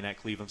obviously playing at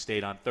Cleveland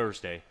State on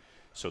Thursday.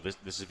 So this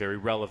is very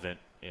relevant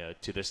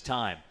to this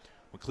time.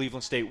 When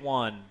Cleveland State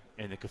won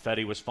and the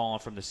confetti was falling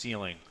from the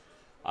ceiling,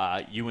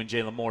 you and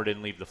Jalen Moore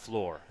didn't leave the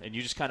floor. And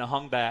you just kind of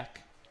hung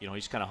back. You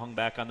just kind of hung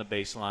back on the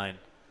baseline.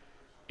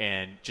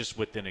 And just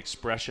with an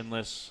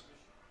expressionless,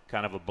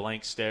 kind of a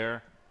blank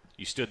stare,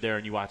 you stood there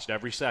and you watched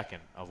every second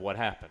of what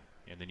happened.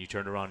 And then you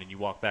turned around and you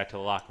walked back to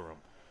the locker room.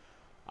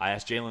 I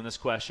asked Jalen this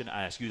question.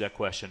 I asked you that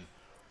question.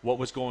 What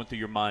was going through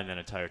your mind that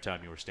entire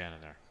time you were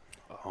standing there?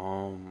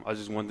 I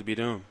just wanted to be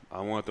them.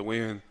 I wanted to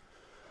win.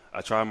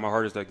 I tried my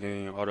hardest that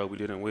game, although we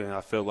didn't win.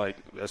 I felt like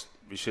that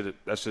should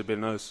have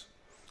been us.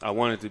 I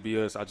wanted it to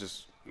be us. I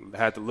just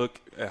had to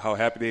look at how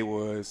happy they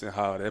was and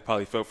how that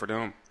probably felt for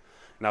them.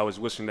 And I was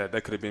wishing that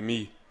could have been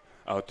me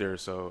out there.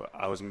 So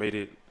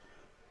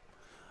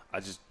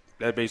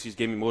that basically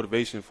gave me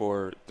motivation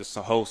for this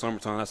whole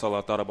summertime. That's all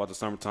I thought about the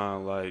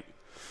summertime. Like,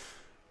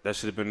 that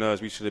should have been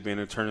us. We should have been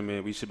in a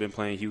tournament. We should have been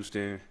playing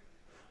Houston.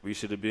 We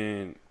should have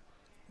been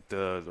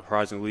the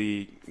Horizon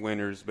League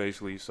winners,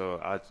 basically. So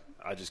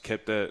I just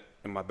kept that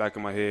in my back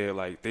of my head.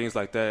 Like, things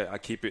like that, I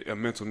keep it a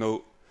mental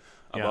note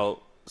about.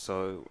 Yeah.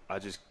 So I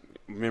just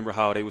remember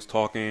how they was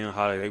talking,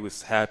 how they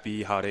was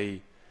happy, how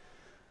they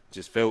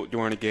just felt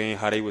during the game,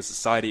 how they was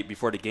excited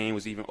before the game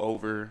was even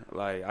over.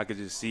 Like, I could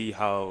just see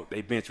how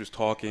they bench was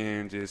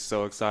talking, just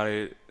so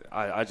excited.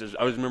 I just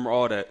remember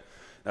all that.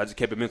 I just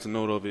kept a mental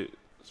note of it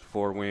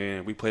for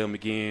when we play them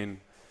again,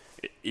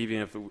 even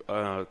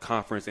if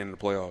conference and the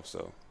playoffs.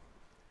 So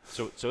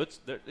it's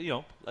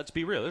let's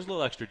be real. There's a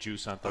little extra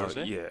juice on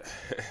Thursday. Yeah,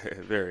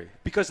 very.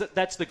 Because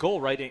that's the goal,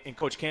 right? And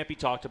Coach Campy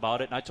talked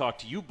about it, and I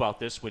talked to you about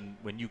this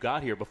when you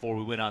got here before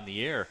we went on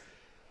the air.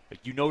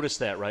 You noticed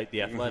that, right?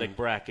 The athletic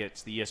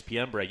brackets, the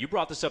ESPN bracket. You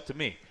brought this up to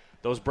me.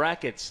 Those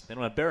brackets, they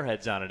don't have bear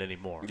heads on it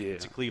anymore. Yeah.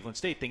 It's a Cleveland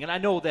State thing. And I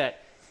know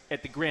that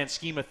at the grand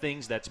scheme of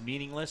things, that's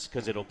meaningless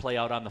because it'll play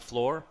out on the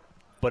floor,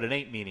 but it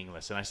ain't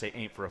meaningless. And I say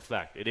ain't for a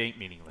fact. It ain't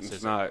meaningless.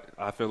 It's not.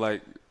 I feel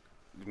like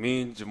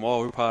me and Jamal,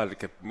 we're probably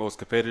the most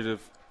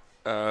competitive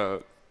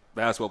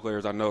basketball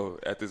players I know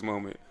at this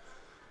moment.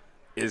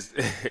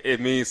 It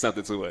means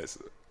something to us.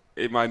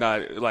 It might not,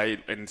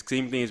 and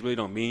scheme things really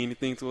don't mean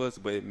anything to us,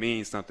 but it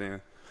means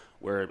something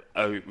where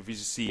if you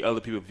just see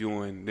other people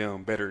viewing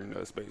them better than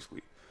us,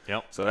 basically.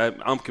 Yep. So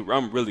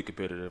I'm really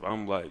competitive.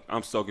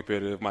 I'm so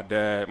competitive.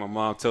 My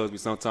mom tells me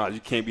sometimes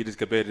you can't be this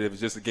competitive.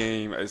 It's just a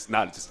game. It's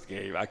not just a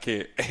game. I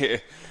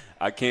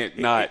can't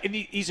not. And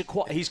he's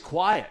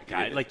quiet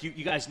guy. Yeah. Like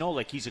you guys know,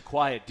 like he's a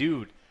quiet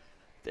dude.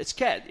 This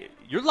cat,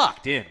 you're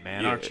locked in,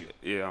 man, aren't you?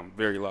 Yeah, I'm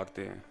very locked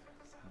in.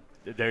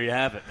 There you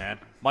have it, man.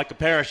 Micah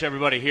Parrish,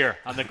 everybody here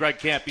on the Greg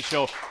Campy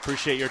Show.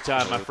 Appreciate your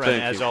time, my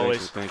friend, as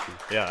always. Thank you.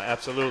 Yeah,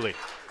 absolutely.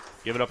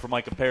 Give it up for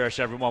Micah Parrish,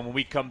 everyone. When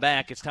we come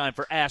back, it's time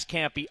for Ask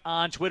Campy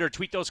on Twitter.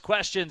 Tweet those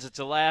questions. It's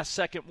a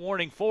last-second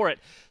warning for it.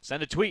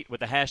 Send a tweet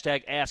with the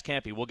hashtag Ask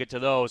Campy. We'll get to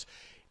those.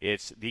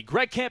 It's the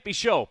Greg Campy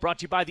Show, brought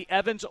to you by the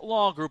Evans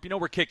Law Group.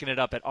 We're kicking it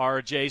up at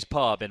RJ's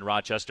Pub in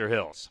Rochester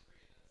Hills.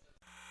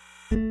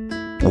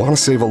 Want to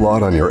save a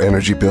lot on your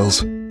energy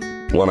bills?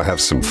 Want to have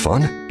some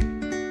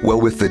fun?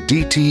 Well, with the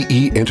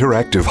DTE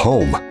Interactive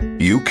Home,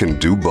 you can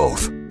do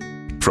both.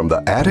 From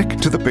the attic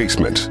to the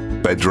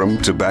basement,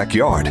 bedroom to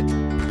backyard,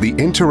 The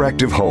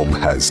interactive home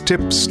has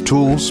tips,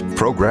 tools,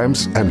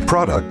 programs, and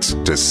products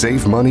to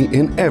save money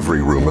in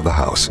every room of the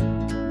house.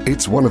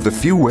 It's one of the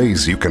few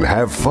ways you can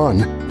have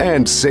fun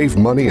and save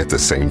money at the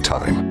same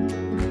time.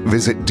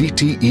 Visit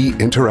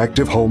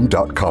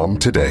DTEinteractivehome.com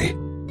today.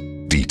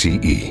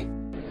 DTE.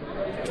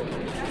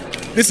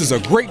 This is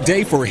a great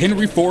day for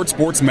Henry Ford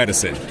Sports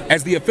Medicine.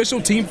 As the official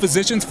team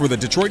physicians for the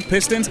Detroit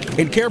Pistons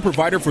and care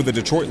provider for the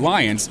Detroit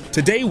Lions,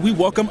 today we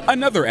welcome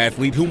another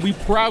athlete whom we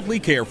proudly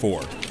care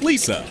for,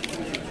 Lisa.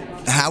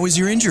 How is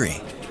your injury?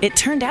 It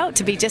turned out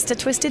to be just a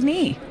twisted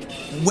knee.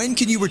 When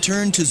can you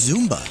return to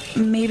Zumba?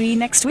 Maybe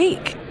next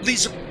week.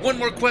 Lisa, one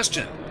more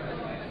question.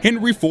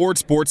 Henry Ford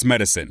Sports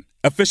Medicine,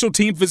 official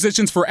team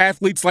physicians for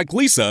athletes like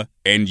Lisa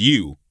and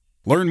you.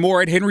 Learn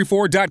more at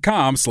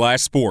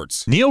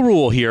henryford.com/sports. Neil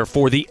Rule here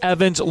for the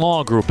Evans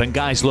Law Group. And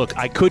guys, look,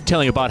 I could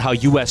tell you about how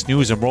U.S.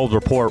 News and World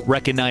Report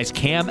recognized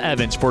Cam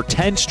Evans for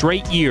 10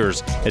 straight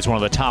years as one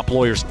of the top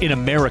lawyers in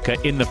America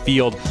in the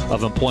field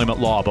of employment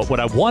law. But what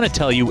I want to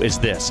tell you is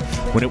this.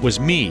 When it was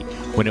me,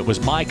 when it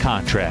was my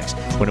contracts,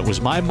 when it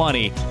was my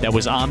money that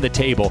was on the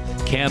table,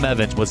 Cam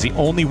Evans was the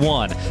only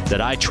one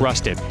that I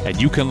trusted.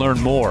 And you can learn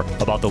more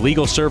about the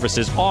legal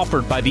services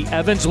offered by the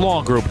Evans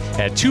Law Group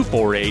at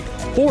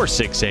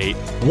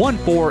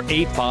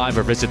 248-468-1485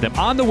 or visit them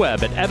on the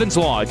web at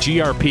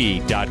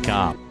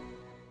evanslawgrp.com.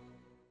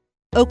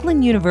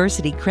 Oakland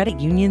University Credit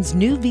Union's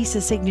new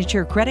Visa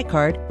Signature credit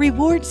card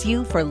rewards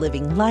you for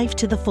living life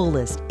to the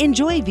fullest.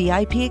 Enjoy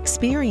VIP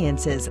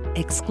experiences,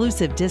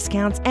 exclusive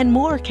discounts, and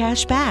more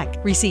cash back.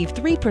 Receive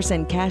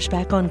 3% cash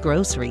back on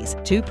groceries,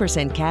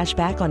 2% cash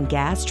back on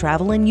gas,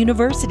 travel, and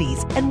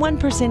universities, and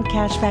 1%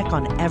 cash back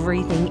on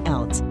everything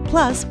else.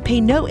 Plus,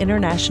 pay no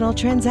international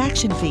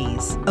transaction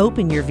fees.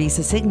 Open your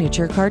Visa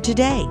Signature card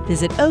today.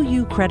 Visit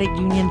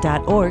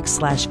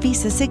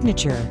oucreditunion.org/Visa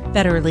Signature.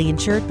 Federally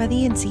insured by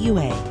the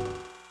NCUA.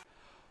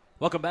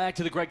 Welcome back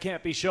to the Greg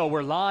Campy Show.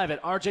 We're live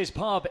at RJ's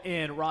Pub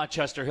in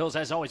Rochester Hills,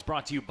 as always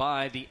brought to you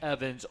by the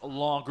Evans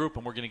Law Group,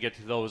 and we're going to get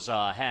to those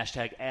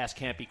hashtag Ask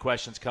Campy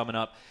questions coming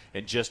up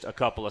in just a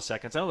couple of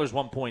seconds. I know there's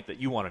one point that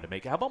you wanted to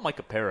make. How about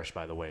Micah Parrish,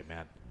 by the way,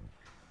 man?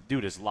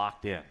 Dude is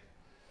locked in.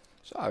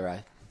 It's all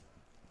right.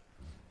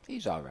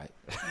 He's all right.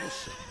 We'll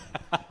see.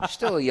 He's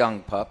still a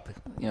young pup.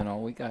 You know,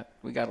 we got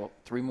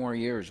 3 more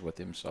years with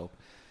him, so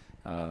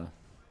we're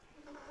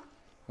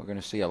going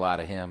to see a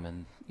lot of him,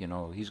 and you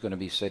know, he's going to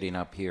be sitting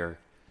up here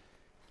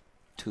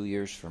 2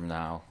 years from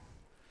now,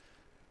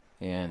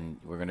 and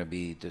we're going to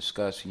be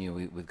discussing.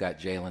 We've got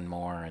Jalen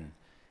Moore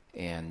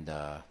and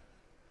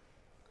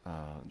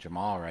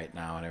Jamal right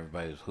now, and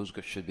everybody's who's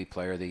should be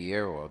Player of the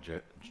Year. Well,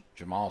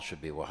 Jamal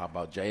should be. Well, how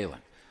about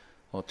Jalen?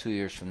 Well, 2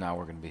 years from now,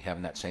 we're going to be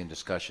having that same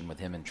discussion with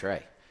him and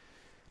Trey,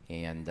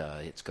 and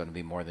it's going to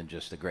be more than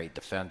just a great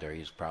defender.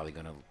 He's probably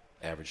going to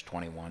average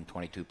 21,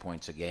 22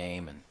 points a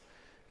game, and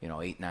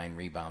 8-9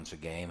 rebounds a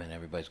game, and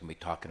nobody's going to be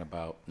talking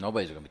about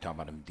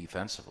him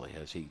defensively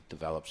as he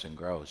develops and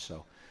grows.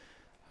 So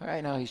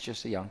right now he's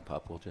just a young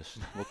pup. We'll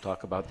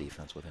talk about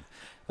defense with him.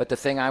 But the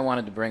thing I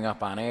wanted to bring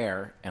up on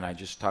air, and I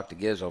just talked to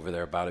Giz over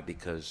there about it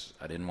because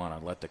I didn't want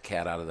to let the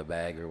cat out of the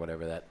bag or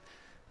whatever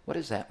what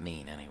does that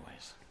mean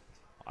anyways?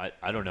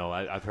 I don't know.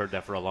 I've heard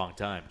that for a long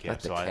time, Cam,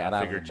 so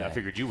I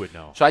figured you would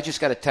know. So I just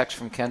got a text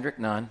from Kendrick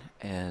Nunn,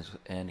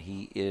 and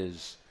he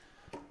is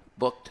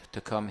booked to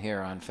come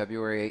here on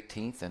February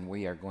 18th, and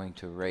we are going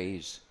to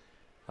raise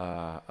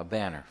a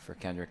banner for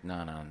Kendrick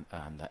Nunn on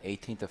the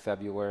 18th of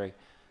February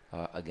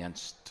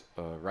against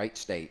Wright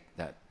State,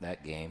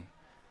 that game.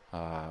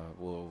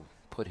 We'll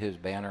put his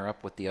banner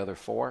up with the other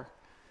 4.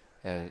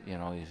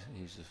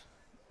 He's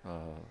a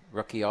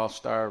rookie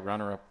all-star,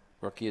 runner-up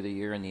rookie of the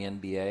year in the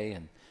NBA,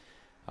 and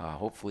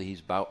hopefully he's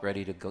about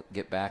ready to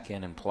get back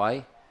in and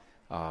play.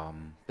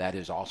 That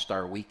is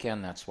all-star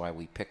weekend. That's why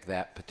we picked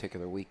that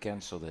particular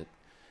weekend, so that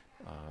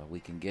we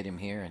can get him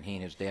here, and he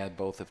and his dad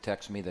both have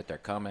texted me that they're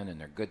coming and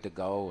they're good to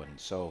go, and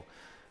so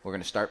we're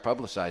going to start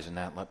publicizing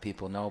that and let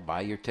people know.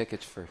 Buy your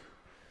tickets for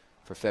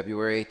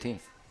February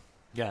 18th.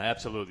 Yeah,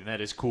 absolutely.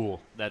 That is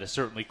cool. That is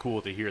certainly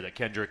cool to hear that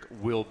Kendrick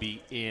will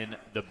be in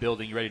the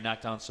building. You ready to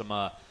knock down some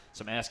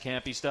Ask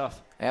Campy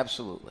stuff?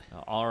 Absolutely.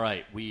 All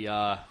right. We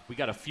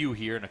got a few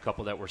here and a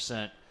couple that were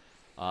sent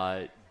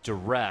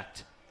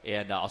direct.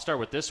 And I'll start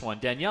with this one.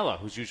 Daniela,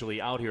 who's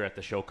usually out here at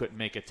the show, couldn't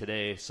make it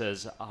today,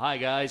 says, hi,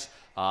 guys.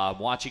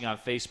 Watching on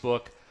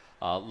Facebook.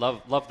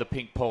 Love the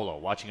pink polo.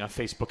 Watching on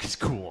Facebook is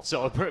cool.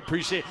 So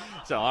appreciate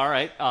 – so, all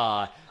right.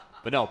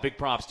 But, no, big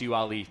props to you,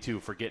 Ali, too,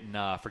 for getting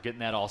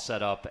that all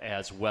set up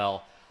as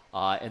well.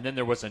 And then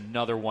there was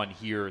another one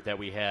here that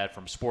we had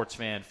from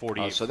Sportsfan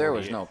 48. Oh, so there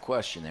was no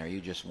question there.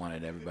 You just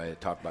wanted everybody to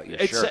talk about your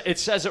shirt. It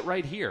says it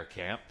right here,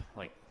 Camp.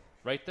 Like,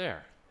 right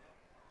there.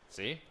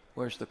 See?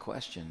 Where's the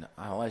question?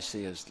 All I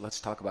see is let's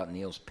talk about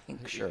Neil's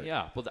pink shirt.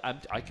 Yeah, well,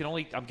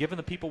 I'm giving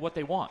the people what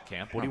they want,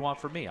 Camp. What do you want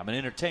from me? I'm an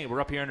entertainer.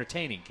 We're up here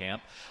entertaining,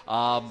 Camp.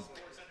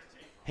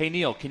 Hey,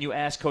 Neil, can you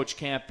ask Coach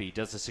Campy,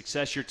 does the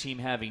success your team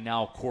having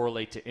now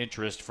correlate to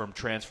interest from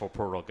transfer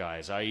portal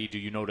guys? I.e., do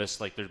you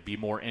notice like there'd be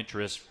more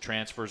interest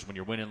transfers when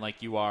you're winning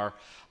like you are?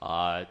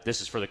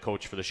 This is for the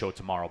coach for the show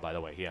tomorrow, by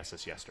the way. He asked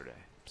us yesterday.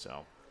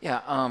 So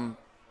Yeah,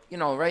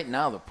 right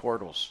now the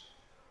portal's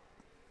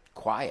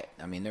quiet.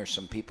 I mean, there's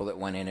some people that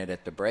went in it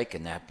at the break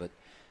and that, but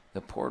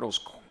the portal's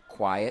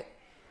quiet.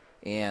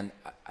 And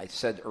I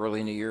said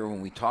early in the year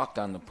when we talked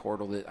on the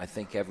portal that I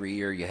think every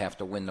year you have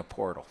to win the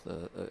portal.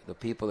 The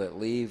people that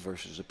leave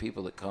versus the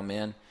people that come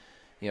in,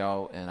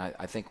 and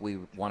I think we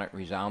won it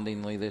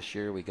resoundingly this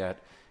year. We got a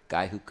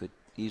guy who could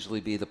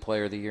easily be the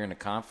player of the year in the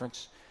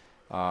conference.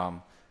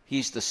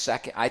 He's the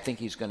second. I think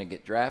he's going to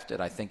get drafted.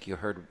 I think you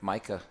heard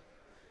Micah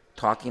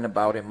talking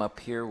about him up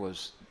here.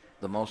 Was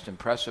the most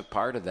impressive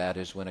part of that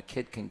is when a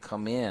kid can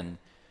come in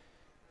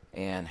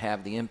and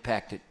have the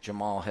impact that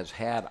Jamal has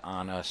had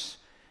on us.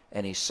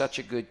 And he's such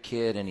a good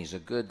kid, and he's a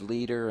good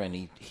leader,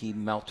 and he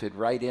melted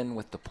right in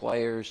with the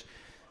players.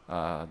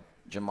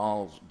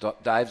 Jamal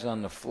dives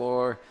on the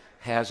floor,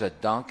 has a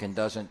dunk and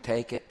doesn't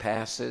take it,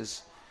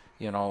 passes.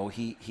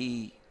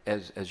 He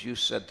as you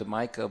said to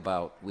Micah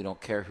about we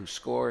don't care who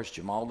scores,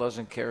 Jamal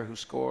doesn't care who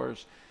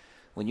scores.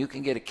 When you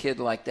can get a kid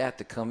like that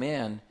to come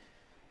in,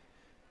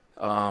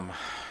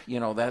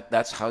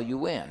 that's how you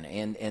win.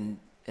 And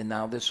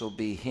now this will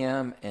be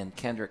him, and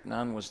Kendrick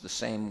Nunn was the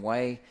same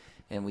way.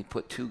 And we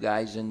put two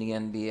guys in the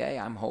NBA.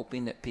 I'm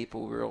hoping that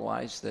people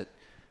realize that,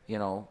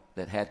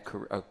 that had,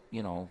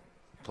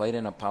 played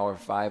in a Power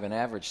 5 and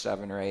averaged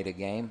 7 or 8 a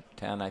game,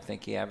 10 I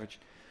think he averaged.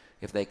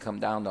 If they come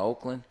down to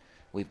Oakland,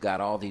 we've got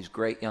all these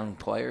great young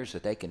players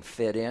that they can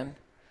fit in.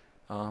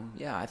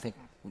 I think,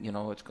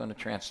 it's going to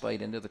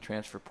translate into the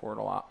transfer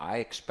portal. I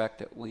expect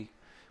that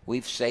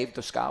we've saved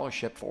a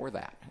scholarship for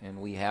that, and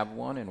we have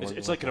one. And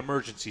it's like an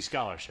emergency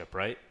scholarship,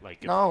 right?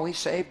 No, we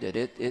saved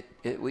it.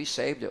 We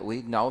saved it.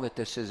 We know that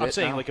this is I'm it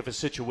saying, now. like, if a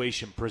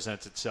situation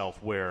presents itself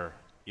where,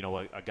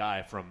 a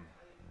guy from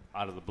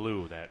out of the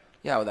blue that.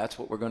 Yeah, well, that's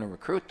what we're going to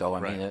recruit, though. I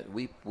Right.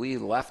 mean, we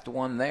left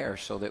one there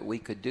so that we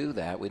could do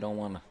that. We don't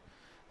want to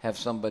have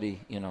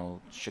somebody,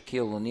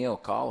 Shaquille O'Neal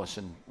call us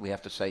and we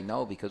have to say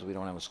no because we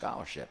don't have a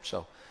scholarship.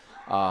 So,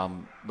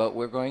 but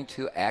we're going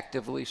to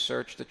actively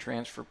search the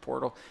transfer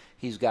portal.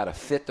 He's got to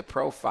fit the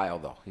profile,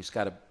 though. He's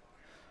got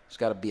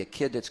to be a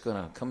kid that's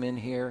going to come in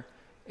here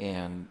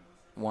and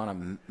want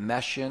to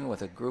mesh in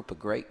with a group of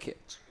great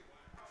kids.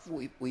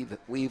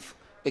 We've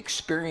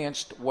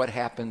experienced what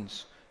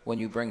happens when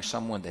you bring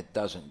someone that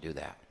doesn't do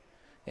that,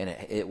 and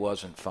it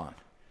wasn't fun.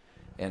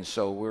 And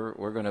so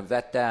we're going to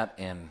vet that,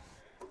 and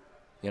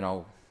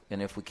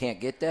and if we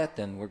can't get that,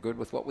 then we're good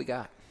with what we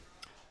got.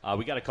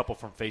 We got a couple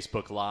from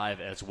Facebook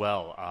Live as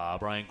well.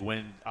 Brian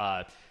Gwynn,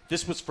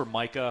 this was for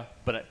Micah,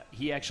 but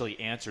he actually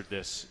answered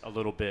this a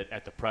little bit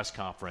at the press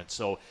conference.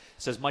 So it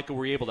says, Micah,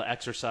 were you able to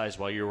exercise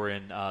while you were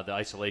in the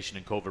isolation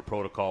and COVID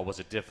protocol? Was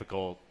it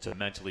difficult to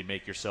mentally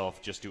make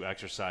yourself just do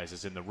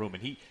exercises in the room?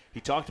 And he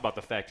talked about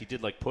the fact he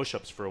did like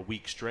push-ups for a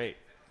week straight,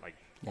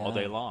 all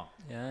day long.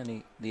 Yeah,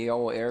 and the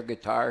old air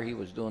guitar, he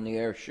was doing the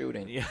air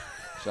shooting. Yeah.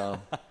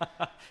 So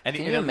and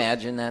can you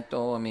imagine that,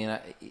 though? I mean,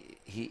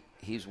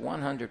 he's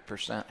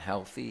 100%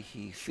 healthy.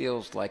 He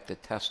feels like the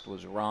test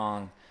was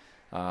wrong.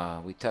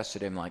 We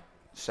tested him like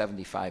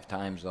 75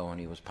 times, though, and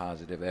he was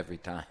positive every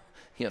time,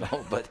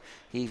 But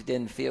he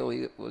didn't feel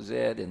it was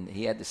it, and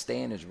he had to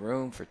stay in his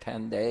room for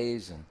 10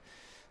 days, and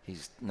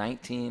he's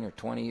 19 or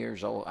 20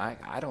 years old.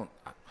 I'd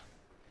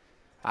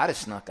have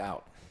snuck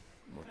out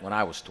when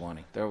I was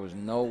 20. There was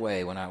no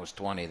way when I was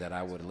 20 that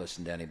I would have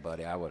listened to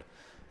anybody. I would have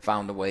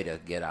found a way to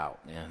get out.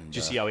 And did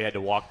you see how he had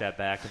to walk that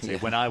back and say,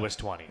 when I was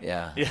 20?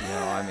 Yeah.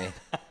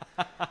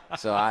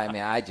 So,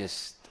 I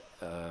just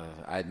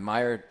I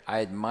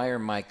admire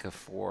Micah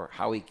for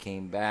how he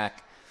came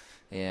back.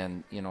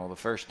 And, the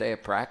first day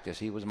of practice,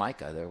 he was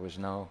Micah. There was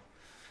no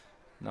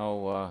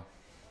I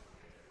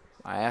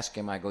asked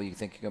him, I go, you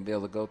think you're going to be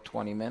able to go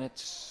 20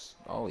 minutes?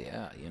 Oh,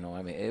 yeah.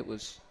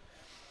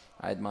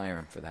 I admire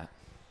him for that.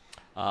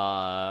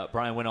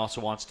 Brian Wynn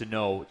also wants to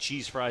know,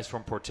 cheese fries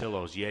from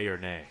Portillo's, yay or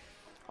nay?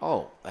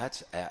 Oh,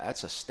 that's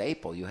a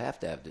staple. You have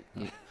to have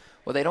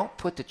well, they don't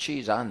put the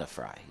cheese on the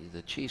fry.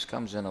 The cheese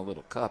comes in a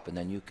little cup, and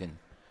then you can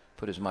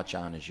put as much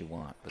on as you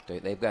want.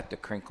 But they've got the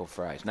crinkle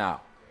fries.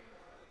 Now,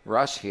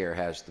 Russ here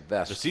has the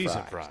best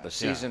seasoned fries. The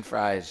seasoned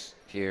fries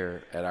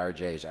here at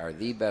RJ's are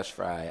the best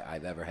fry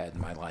I've ever had in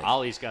my life.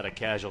 Ollie's got a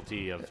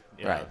casualty of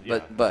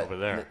but over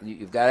there.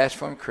 You've got to ask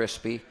for them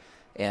crispy.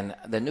 And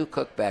the new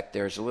cook back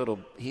there is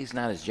he's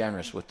not as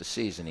generous with the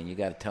seasoning. You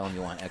got to tell him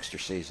you want extra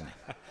seasoning.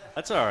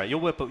 That's all right. You'll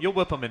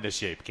whip them into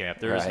shape, Camp.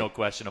 There is no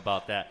question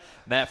about that.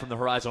 Matt from the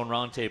Horizon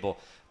Roundtable.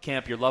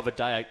 Camp, your love of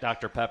Diet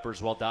Dr. Pepper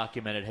is well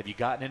documented. Have you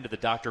gotten into the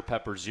Dr.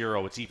 Pepper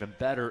Zero? It's even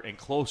better and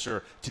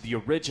closer to the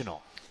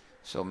original.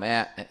 So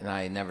Matt and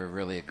I never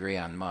really agree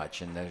on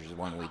much, and there's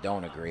one we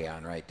don't agree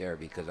on right there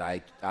because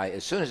I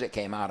as soon as it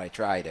came out, I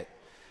tried it,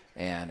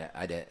 and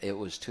it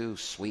was too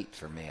sweet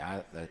for me.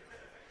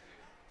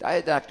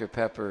 Diet Dr.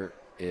 Pepper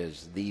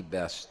is the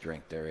best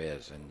drink there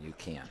is, and you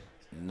can.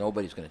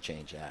 nobody's going to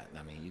change that.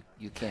 I mean,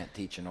 you can't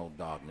teach an old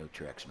dog new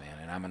tricks, man.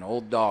 And I'm an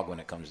old dog when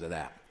it comes to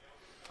that.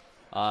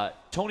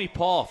 Tony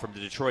Paul from the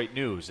Detroit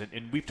News,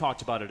 and we've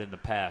talked about it in the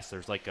past.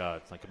 There's like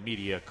a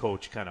media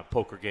coach kind of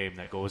poker game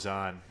that goes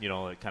on.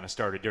 It kind of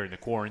started during the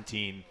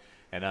quarantine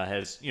and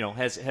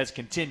has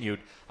continued.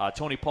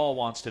 Tony Paul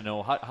wants to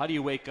know, how do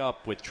you wake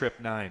up with trip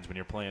nines when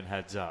you're playing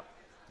heads up?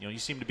 You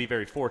seem to be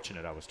very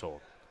fortunate, I was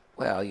told.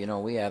 Well,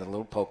 we had a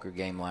little poker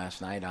game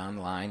last night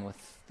online with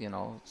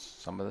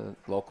some of the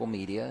local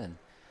media, and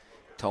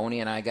Tony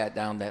and I got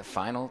down that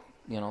final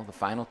the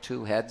final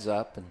two heads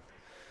up, and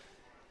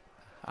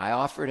I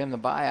offered him the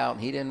buyout,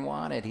 and he didn't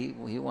want it. He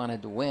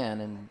wanted to win,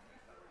 and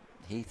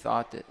he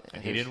thought that.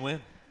 And he didn't win?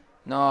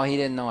 No, he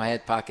didn't know I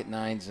had pocket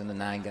nines, and the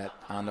 9 got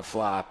on the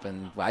flop,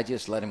 and I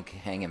just let him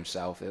hang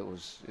himself. It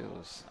was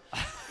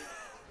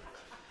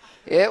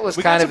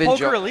kind of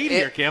enjoyable.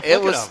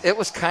 It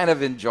was kind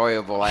of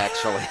enjoyable,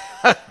 actually.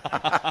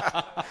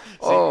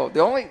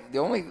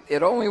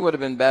 It only would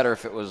have been better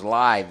if it was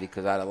live,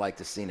 because I'd have liked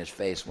to seen his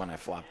face when I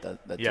flopped the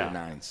 2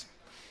 nines.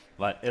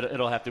 But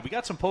it'll have to. We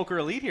got some Poker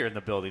Elite here in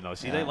the building, though.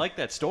 See, they like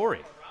that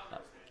story.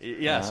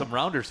 Some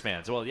Rounders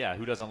fans. Well,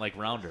 who doesn't like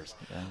Rounders?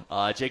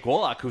 Yeah. Jake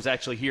Woloch, who's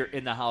actually here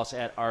in the house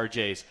at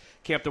RJ's.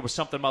 Camp, there was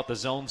something about the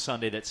zone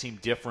Sunday that seemed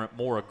different,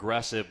 more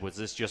aggressive. Was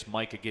this just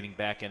Micah getting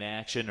back in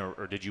action,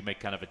 or did you make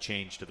kind of a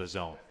change to the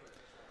zone?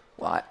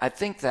 Well, I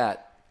think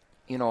that,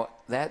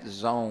 that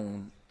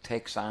zone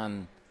takes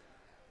on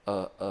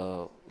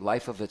a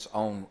life of its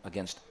own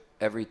against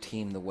every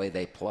team the way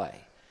they play.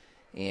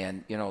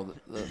 And,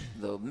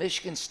 the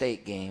Michigan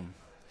State game,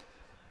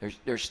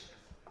 there's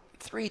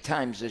 3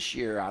 times this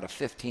year out of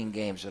 15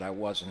 games that I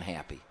wasn't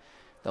happy.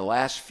 The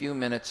last few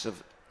minutes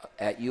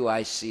at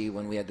UIC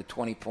when we had the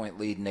 20-point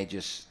lead, and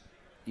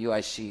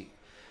UIC,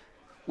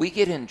 we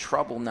get in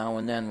trouble now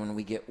and then when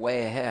we get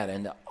way ahead,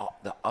 and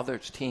the other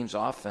team's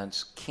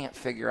offense can't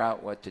figure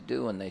out what to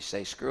do, and they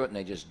say screw it, and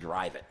they just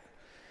drive it.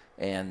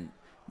 And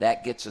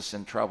that gets us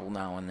in trouble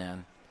now and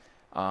then.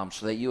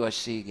 So the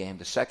USC game,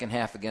 the second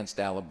half against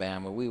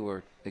Alabama, we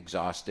were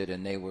exhausted,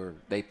 and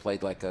they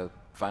played like a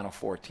Final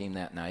Four team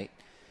that night,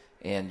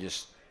 and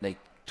just they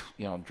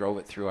drove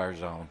it through our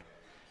zone.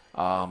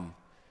 And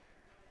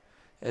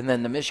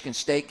then the Michigan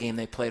State game,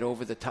 they played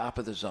over the top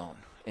of the zone,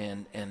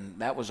 and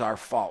that was our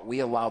fault. We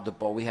allowed the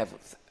ball. We have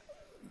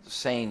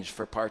sayings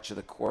for parts of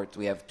the court.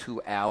 We have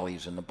 2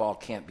 alleys, and the ball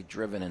can't be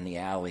driven in the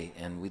alley,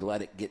 and we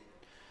let it get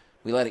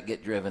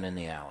driven in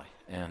the alley,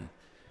 and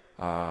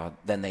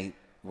then they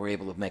were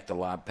able to make the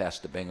lob pass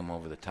to Bingham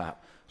over the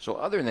top. So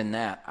other than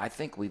that, I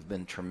think we've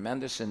been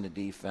tremendous in the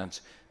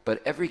defense.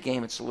 But every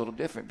game it's a little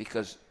different,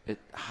 because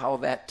how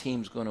that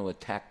team's going to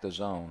attack the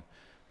zone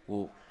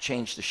will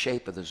change the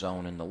shape of the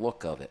zone and the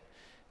look of it.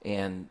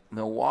 And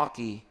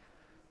Milwaukee,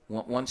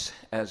 once,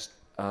 as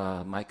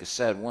Micah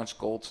said, once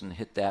Goldson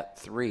hit that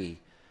 3,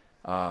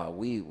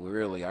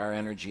 our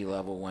energy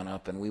level went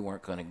up, and we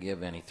weren't going to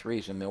give any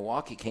threes. And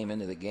Milwaukee came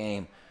into the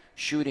game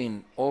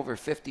shooting over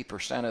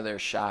 50% of their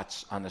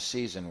shots on the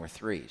season were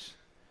threes.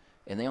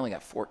 And they only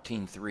got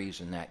 14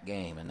 threes in that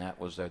game, and that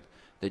was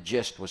the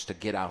gist was to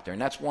get out there.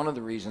 And that's one of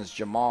the reasons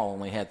Jamal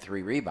only had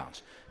 3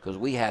 rebounds, because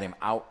we had him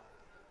out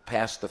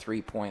past the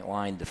 3-point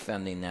line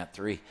defending that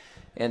 3.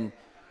 And,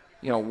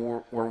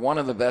 we're one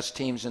of the best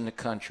teams in the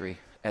country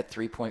at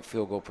 3-point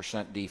field goal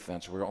percent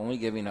defense. We're only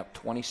giving up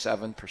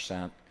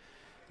 27%.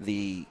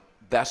 The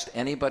best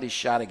anybody's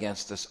shot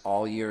against us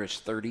all year is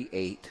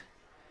 38,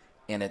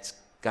 and it's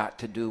got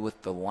to do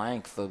with the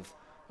length of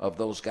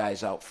those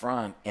guys out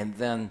front. And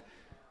then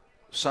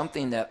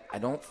something that I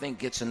don't think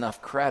gets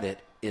enough credit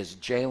is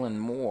Jalen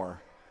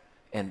Moore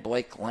and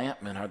Blake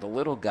Lampman are the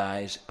little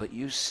guys, but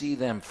you see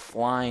them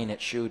flying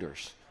at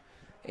shooters.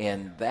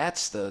 And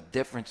that's the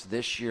difference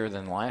this year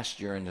than last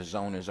year in the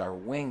zone, is our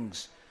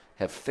wings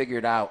have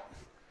figured out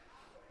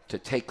to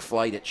take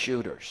flight at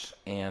shooters.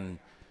 And,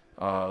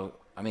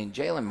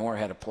 Jalen Moore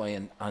had a play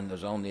on the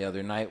zone the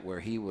other night where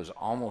he was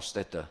almost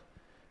at the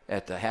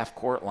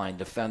half-court line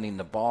defending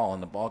the ball,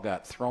 and the ball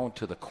got thrown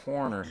to the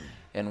corner.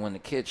 And when the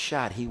kid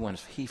shot, he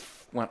went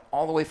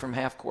all the way from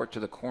half-court to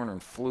the corner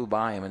and flew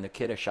by him, and the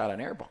kid had shot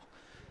an air ball.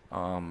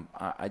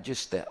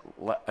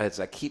 As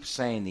I keep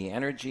saying, the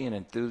energy and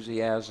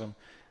enthusiasm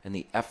and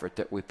the effort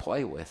that we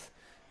play with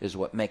is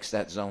what makes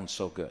that zone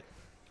so good.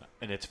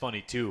 And it's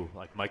funny, too,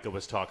 like Micah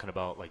was talking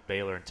about, like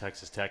Baylor and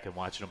Texas Tech and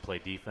watching them play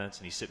defense,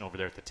 and he's sitting over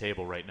there at the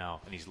table right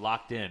now, and he's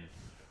locked in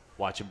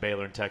watching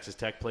Baylor and Texas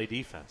Tech play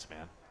defense,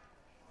 man.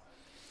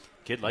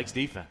 Kid likes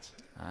defense.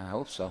 I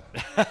hope so.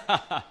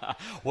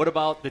 What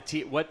about the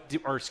team? What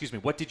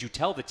did you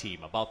tell the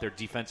team about their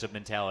defensive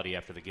mentality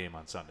after the game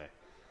on Sunday?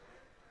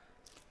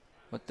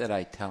 What did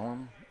I tell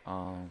them?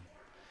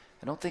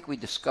 I don't think we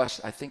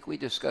discussed. I think we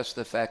discussed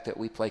the fact that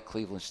we play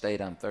Cleveland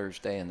State on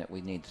Thursday, and that we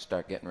need to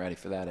start getting ready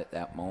for that at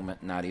that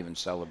moment, not even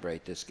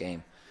celebrate this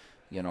game.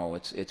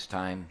 It's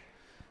time.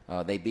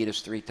 They beat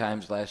us 3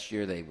 times last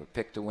year. They were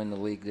picked to win the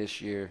league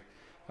this year.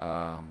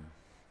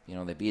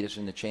 They beat us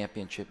in the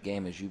championship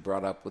game, as you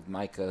brought up with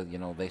Micah.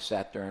 They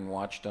sat there and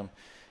watched them,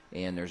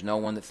 and there's no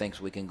one that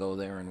thinks we can go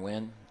there and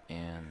win.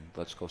 and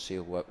let's go see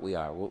what we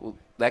are.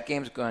 That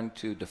game's going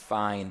to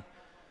define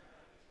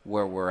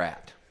where we're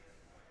at.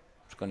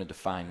 It's going to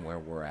define where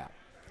we're at.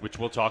 Which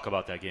we'll talk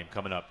about that game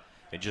coming up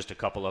in just a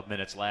couple of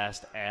minutes.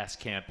 Last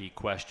Ask Campy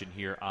question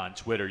here on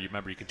Twitter. You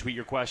remember you can tweet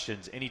your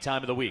questions any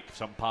time of the week. If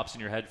something pops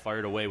in your head, fire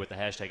it away with the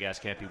hashtag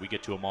Ask Campy. We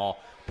get to them all.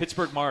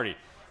 Pittsburgh Marty,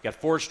 got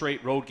 4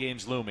 straight road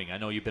games looming. I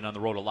know you've been on the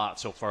road a lot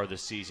so far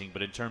this season,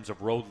 but in terms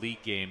of road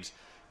league games,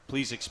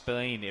 please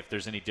explain if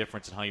there's any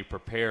difference in how you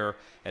prepare,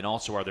 and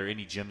also are there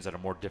any gyms that are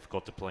more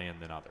difficult to play in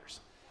than others?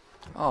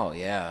 Oh,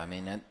 yeah. I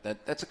mean,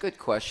 that's a good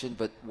question,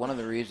 but one of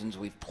the reasons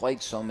we've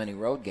played so many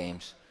road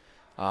games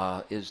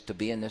is to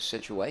be in this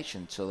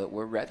situation so that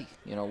we're ready.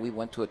 You know, we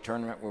went to a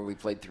tournament where we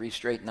played 3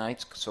 straight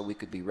nights so we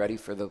could be ready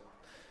for the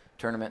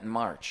tournament in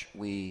March.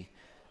 We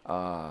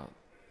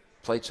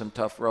played some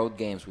tough road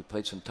games. We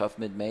played some tough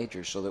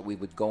mid-majors so that we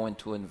would go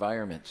into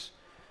environments.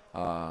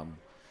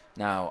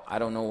 Now, I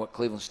don't know what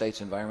Cleveland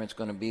State's environment's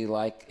going to be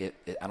like.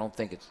 I don't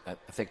think it's. I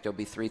think there'll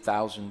be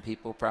 3,000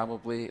 people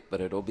probably, but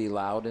it'll be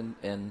loud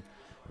in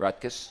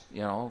Rutgers.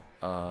 You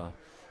know,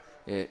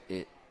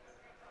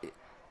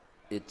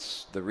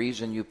 it's the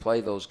reason you play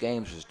those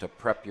games is to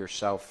prep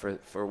yourself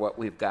for what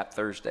we've got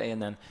Thursday.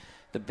 And then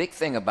the big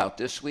thing about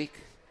this week,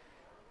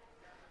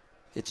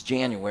 it's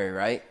January,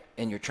 right?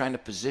 And you're trying to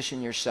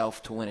position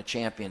yourself to win a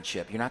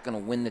championship. You're not going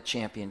to win the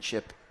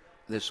championship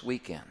this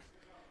weekend,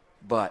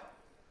 but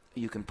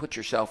you can put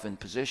yourself in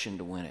position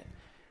to win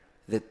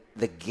it.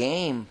 The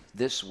game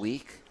this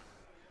week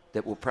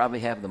that will probably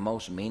have the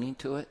most meaning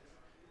to it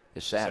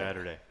is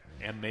Saturday.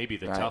 And maybe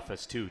the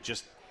toughest too.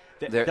 Just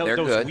they're those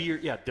good.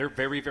 Weird, yeah, they're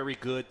very, very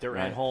good. They're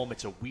at home.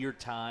 It's a weird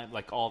time,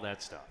 like all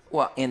that stuff.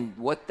 Well, and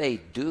what they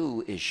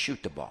do is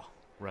shoot the ball.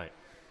 Right.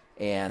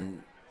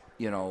 And,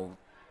 you know,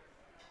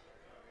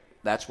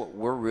 that's what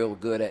we're real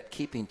good at,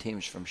 keeping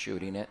teams from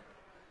shooting it,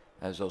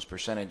 as those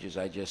percentages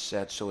I just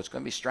said. So it's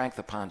going to be strength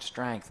upon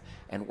strength,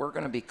 and we're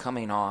going to be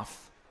coming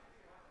off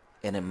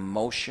an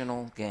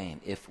emotional game.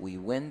 If we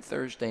win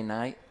Thursday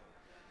night,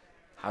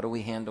 how do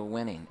we handle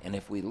winning? And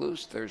if we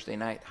lose Thursday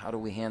night, how do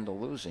we handle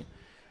losing?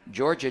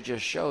 Georgia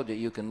just showed that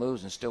you can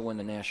lose and still win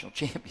the national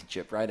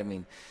championship, right? I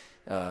mean,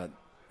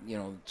 you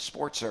know,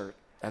 sports are,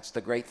 that's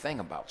the great thing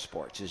about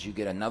sports, is you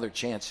get another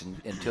chance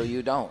until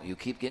you don't. You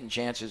keep getting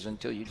chances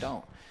until you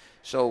don't.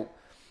 So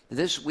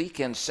this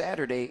weekend,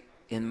 Saturday,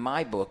 in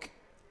my book,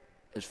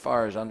 as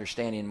far as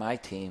understanding my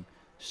team,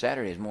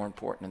 Saturday is more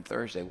important than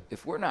Thursday.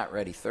 If we're not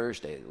ready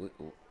Thursday,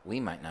 we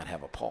might not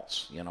have a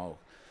pulse, you know.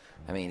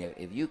 I mean,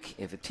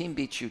 if a team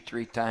beats you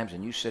 3 times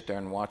and you sit there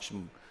and watch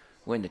them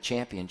win the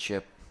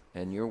championship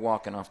and you're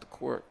walking off the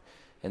court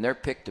and they're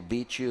picked to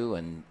beat you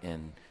and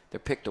they're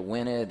picked to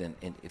win it,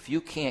 and if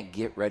you can't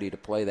get ready to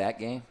play that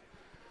game,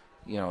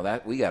 you know,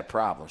 that we got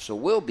problems. So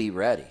we'll be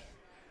ready.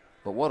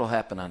 But what will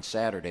happen on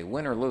Saturday,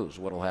 win or lose,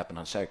 what will happen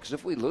on Saturday? Because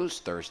if we lose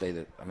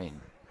Thursday,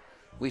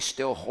 we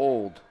still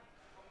hold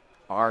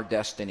our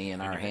destiny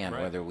in our hand,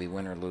 whether we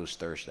win or lose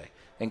Thursday.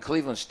 And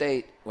Cleveland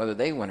State, whether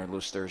they win or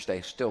lose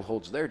Thursday, still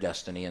holds their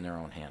destiny in their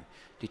own hand.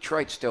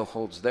 Detroit still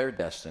holds their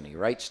destiny.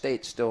 Wright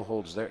State still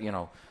holds their, you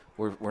know,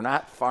 we're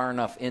not far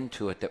enough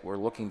into it that we're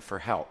looking for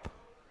help.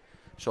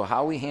 So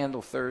how we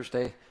handle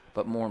Thursday,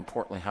 but more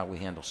importantly, how we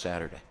handle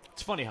Saturday.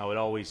 It's funny how it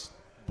always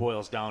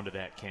boils down to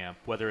that, Camp,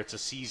 whether it's a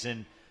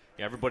season.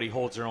 Everybody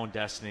holds their own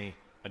destiny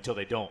until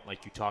they don't,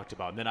 like you talked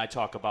about. And then I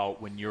talk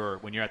about when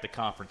you're at the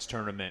conference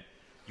tournament,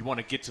 you want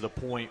to get to the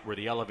point where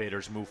the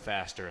elevators move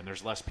faster and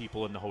there's less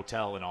people in the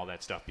hotel and all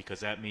that stuff,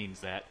 because that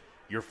means that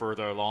you're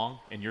further along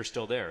and you're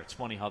still there. It's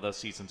funny how those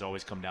seasons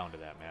always come down to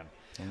that, man.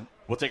 Yeah.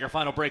 We'll take our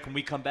final break. When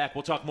we come back,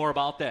 we'll talk more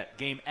about that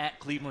game at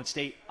Cleveland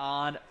State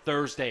on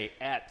Thursday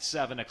at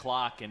 7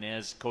 o'clock. And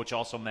as Coach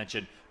also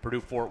mentioned,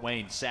 Purdue-Fort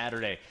Wayne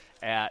Saturday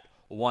at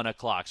 1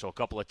 o'clock. So a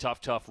couple of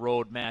tough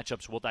road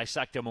matchups. We'll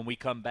dissect them when we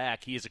come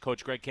back. He is the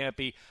Coach Greg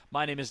Kampe.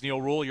 My name is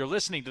Neil Rule. You're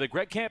listening to the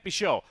Greg Kampe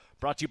Show,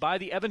 brought to you by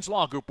the Evans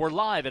Law Group. We're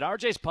live at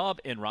RJ's Pub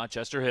in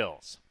Rochester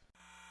Hills.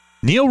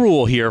 Neil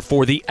Rule here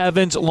for the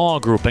Evans Law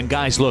Group. And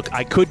guys, look,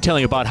 I could tell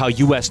you about how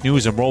U.S.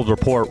 News and World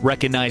Report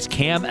recognized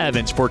Cam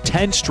Evans for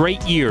 10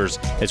 straight years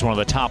as one of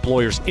the top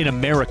lawyers in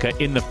America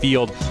in the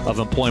field of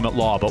employment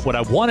law. But what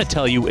I want to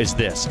tell you is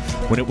this.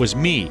 When it was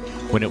me,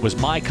 when it was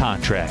my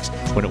contracts,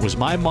 when it was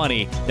my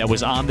money that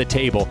was on the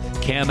table,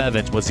 Cam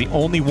Evans was the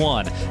only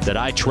one that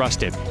I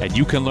trusted. And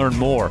you can learn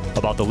more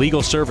about the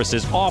legal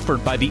services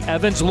offered by the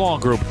Evans Law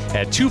Group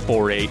at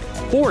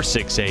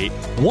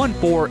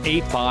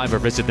 248-468-1485 or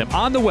visit them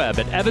on the web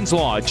at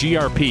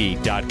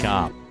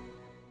evanslawgrp.com.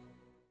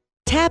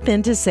 Tap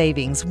into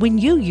savings when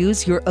you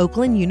use your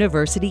Oakland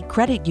University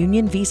Credit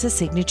Union Visa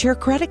Signature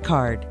Credit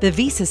Card. The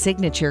Visa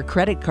Signature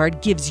Credit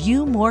Card gives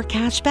you more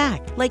cash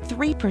back, like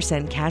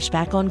 3% cash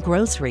back on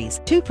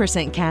groceries,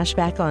 2% cash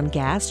back on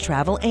gas,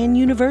 travel, and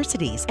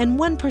universities, and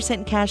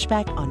 1% cash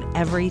back on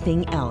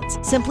everything else.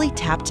 Simply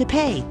tap to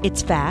pay.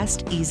 It's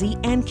fast, easy,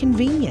 and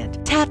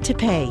convenient. Tap to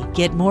pay.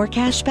 Get more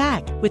cash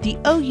back with the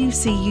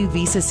OUCU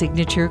Visa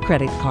Signature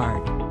Credit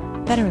Card.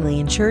 Federally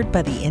insured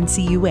by the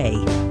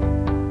NCUA.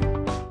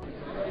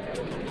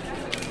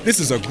 This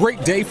is a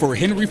great day for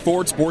Henry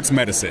Ford Sports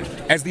Medicine.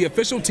 As the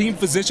official team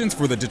physicians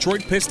for the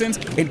Detroit Pistons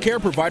and care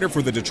provider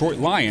for the Detroit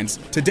Lions,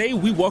 today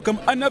we welcome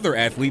another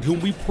athlete whom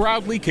we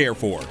proudly care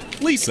for,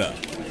 Lisa.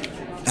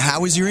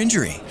 How is your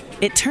injury?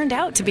 It turned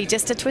out to be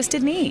just a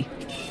twisted knee.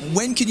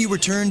 When can you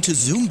return to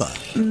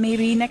Zumba?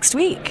 Maybe next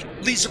week.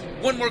 Lisa,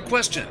 one more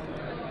question.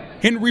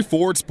 Henry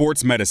Ford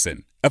Sports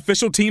Medicine,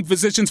 official team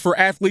physicians for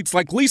athletes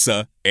like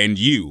Lisa and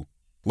you.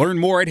 Learn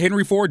more at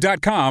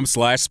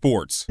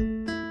henryford.com/sports.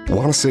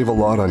 Want to save a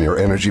lot on your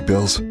energy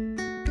bills?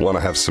 Want to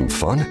have some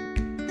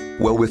fun?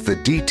 Well, with the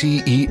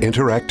DTE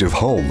Interactive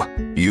Home,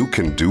 you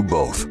can do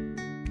both.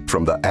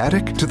 From the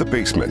attic to the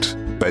basement,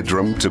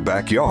 bedroom to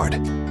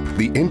backyard,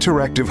 the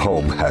Interactive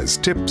Home has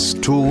tips,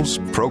 tools,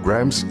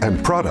 programs,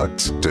 and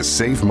products to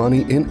save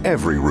money in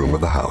every room of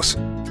the house.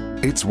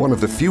 It's one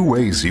of the few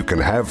ways you can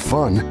have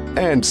fun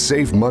and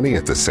save money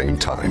at the same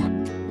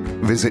time.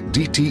 Visit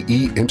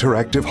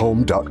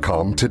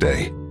DTEinteractivehome.com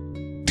today.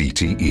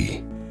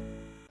 DTE.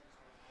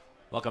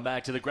 Welcome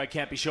back to the Greg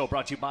Campy Show,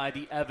 brought to you by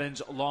the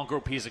Evans Lawn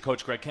Group. He's the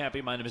coach, Greg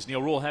Campy. My name is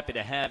Neil Rule. Happy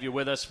to have you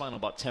with us. Final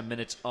about 10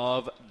 minutes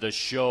of the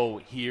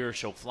show here.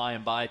 Show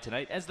flying by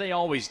tonight, as they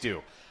always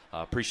do.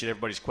 Appreciate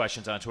everybody's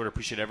questions on Twitter.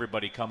 Appreciate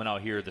everybody coming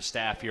out here. The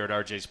staff here at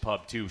RJ's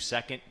Pub, too.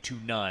 Second to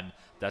none.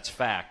 That's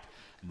fact,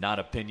 not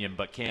opinion.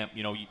 But, Camp,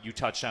 you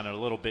touched on it a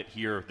little bit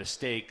here. The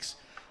stakes,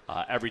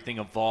 everything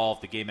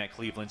involved. The game at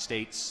Cleveland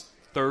State's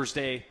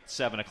Thursday,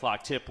 7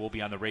 o'clock tip. We'll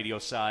be on the radio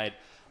side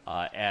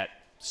at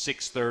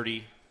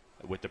 6:30.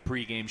 with the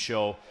pregame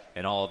show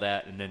and all of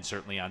that, and then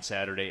certainly on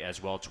Saturday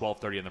as well,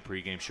 12:30 on the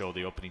pregame show,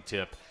 the opening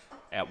tip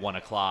at 1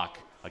 o'clock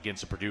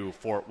against the Purdue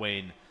Fort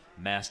Wayne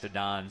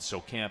Mastodons. So,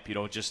 Camp,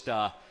 just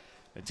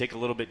take a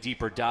little bit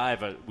deeper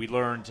dive. We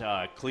learned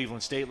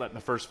Cleveland State letting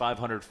the first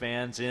 500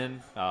 fans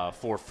in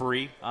for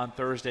free on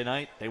Thursday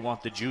night. They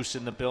want the juice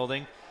in the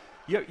building.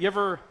 You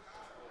ever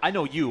 – I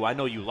know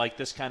you like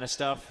this kind of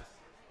stuff.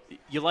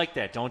 You like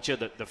that, don't you?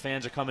 The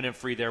fans are coming in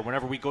free there.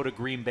 Whenever we go to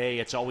Green Bay,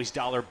 it's always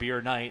dollar beer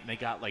night, and they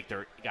got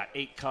got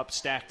 8 cups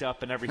stacked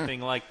up and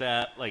everything like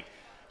that. Like,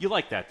 you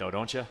like that though,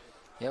 don't you?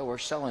 Yeah, we're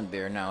selling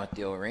beer now at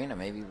the arena.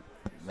 Maybe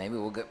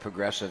we'll get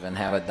progressive and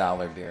have a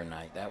dollar beer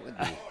night. That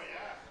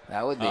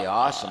would be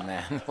awesome,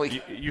 man.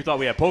 You thought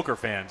we had poker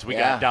fans? We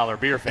got dollar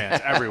beer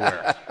fans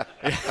everywhere.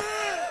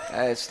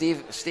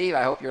 Steve,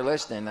 I hope you're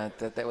listening.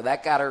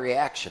 That got a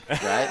reaction,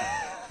 right?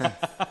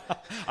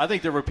 I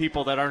think there were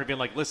people that aren't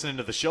even listening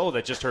to the show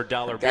that just heard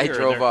dollar beer. A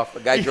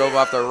guy drove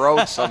off the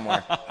road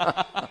somewhere.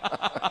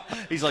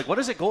 He's like, what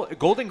is it?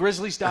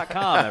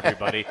 GoldenGrizzlies.com,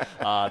 everybody.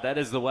 That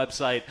is the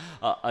website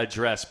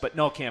address. But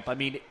no, Camp, I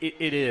mean,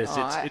 it is.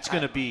 It's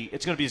going to be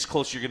as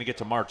close as you're going to get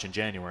to March in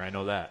January. I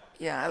know that.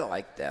 Yeah, I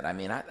like that. I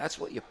mean, that's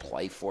what you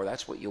play for.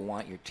 That's what you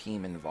want your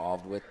team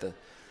involved with.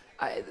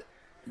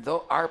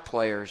 Though our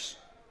players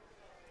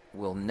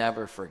will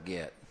never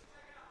forget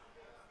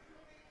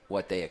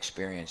what they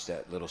experienced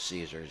at Little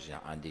Caesars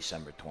on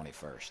December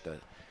 21st.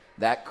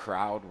 That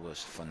crowd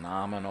was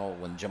phenomenal.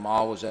 When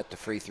Jamal was at the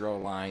free throw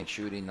line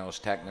shooting those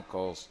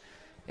technicals,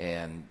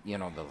 and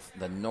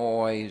the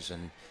noise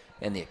and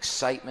the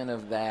excitement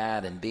of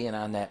that, and being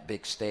on that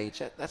big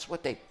stage, that's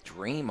what they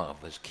dream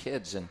of as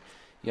kids. And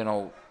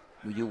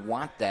you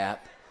want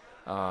that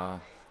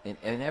in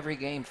every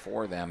game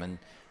for them.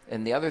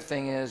 And the other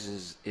thing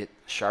is it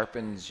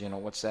sharpens,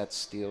 what's that,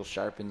 steel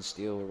sharpens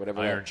steel or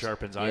whatever. Iron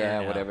sharpens iron.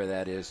 Yeah, whatever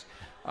that is.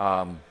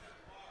 I'm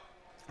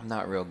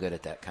not real good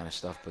at that kind of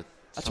stuff, but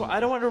that's why I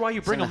don't wonder why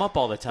you bring them up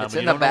all the time. It's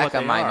in the back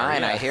of my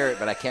mind. I hear it,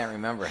 but I can't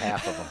remember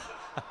half of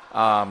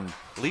them.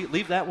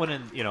 Leave that one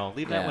in,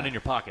 that one in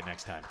your pocket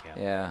next time, Cam.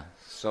 Yeah.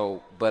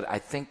 So, but I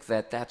think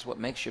that's what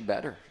makes you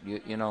better.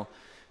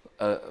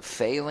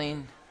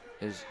 Failing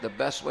is the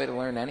best way to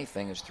learn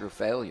anything is through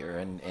failure,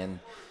 and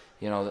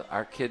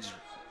our kids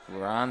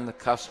were on the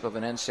cusp of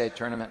an NCAA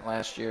tournament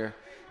last year,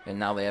 and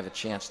now they have a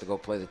chance to go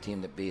play the team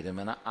that beat them.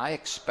 And I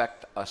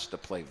expect us to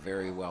play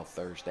very well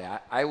Thursday.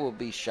 I will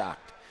be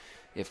shocked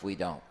if we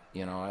don't.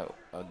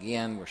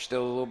 Again, we're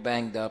still a little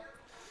banged up.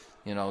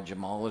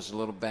 Jamal is a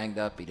little banged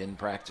up. He didn't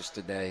practice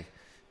today.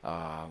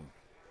 I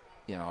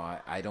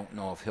don't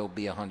know if he'll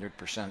be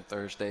 100%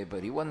 Thursday,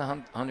 but he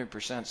wasn't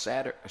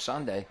 100%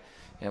 Sunday,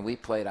 and we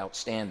played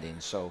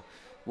outstanding. So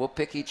we'll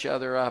pick each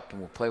other up,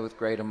 and we'll play with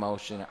great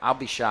emotion. I'll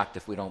be shocked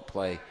if we don't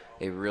play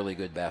a really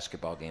good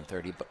basketball game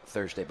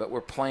Thursday, but we're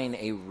playing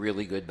a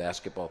really good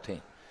basketball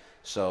team.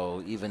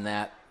 So even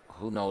that,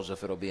 who knows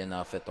if it'll be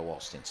enough at the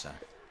Walstein Center.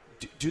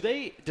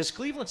 Does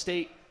Cleveland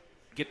State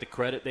get the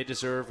credit they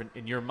deserve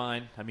in your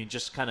mind? I mean,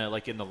 just kind of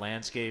like in the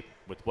landscape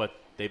with what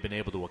they've been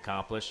able to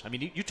accomplish. I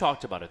mean, you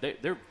talked about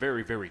it. They're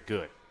very, very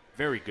good.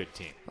 Very good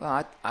team.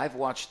 Well, I've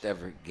watched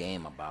every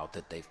game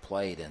that they've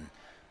played, and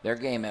their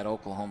game at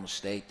Oklahoma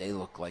State, they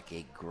look like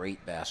a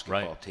great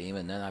basketball team.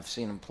 And then I've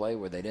seen them play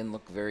where they didn't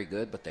look very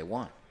good, but they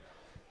won.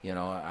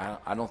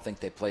 I don't think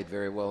they played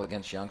very well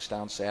against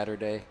Youngstown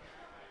Saturday,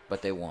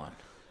 but they won.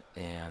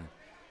 And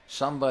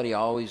somebody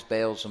always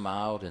bails them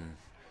out. And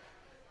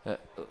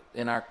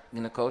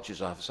in the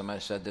coach's office, I might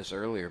have said this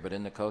earlier, but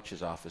in the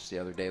coach's office the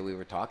other day we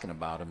were talking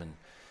about them, and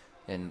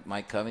And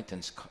Mike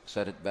Covington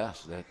said it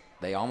best, that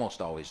they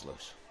almost always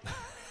lose.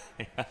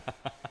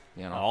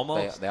 You know,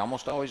 almost? They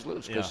almost always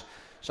lose because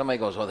somebody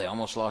goes, "Oh, they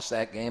almost lost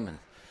that game, and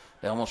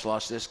they almost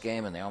lost this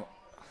game, and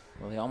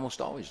they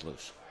almost always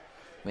lose."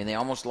 I mean, they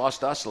almost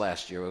lost us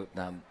last year.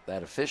 Now,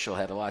 that official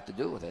had a lot to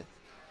do with it.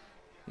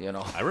 You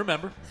know, I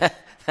remember.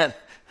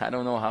 I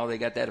don't know how they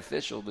got that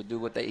official to do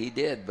what he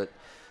did, but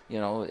you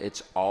know,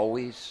 it's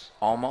always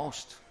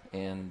almost,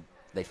 and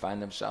they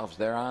find themselves,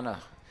 they're on a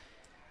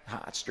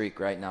hot streak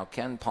right now.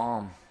 Ken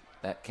Palm,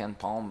 that Ken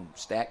Palm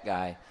stat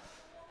guy,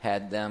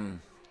 had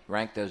them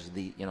ranked as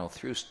the, you know,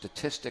 through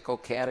statistical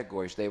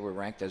categories, they were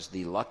ranked as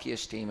the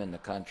luckiest team in the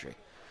country.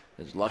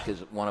 His luck is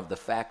one of the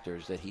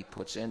factors that he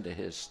puts into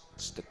his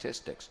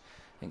statistics.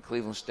 And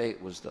Cleveland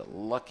State was the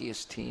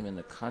luckiest team in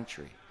the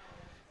country.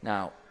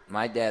 Now,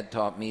 my dad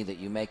taught me that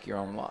you make your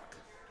own luck,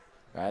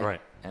 right?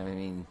 Right. I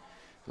mean,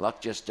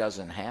 luck just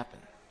doesn't happen.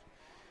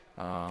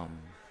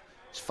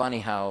 It's funny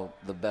how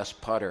the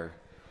best putter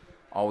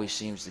always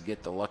seems to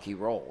get the lucky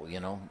roll,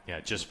 you know? Yeah,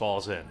 it just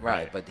falls in.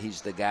 Right, but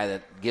he's the guy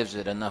that gives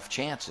it enough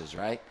chances,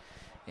 right?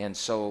 And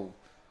so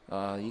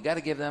you got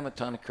to give them a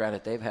ton of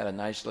credit. They've had a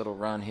nice little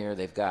run here.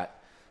 They've got,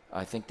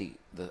 I think,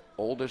 the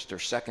oldest or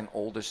second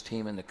oldest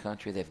team in the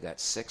country. They've got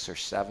 6 or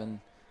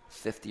 7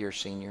 fifth-year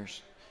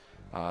seniors.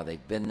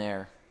 They've been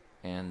there,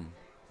 and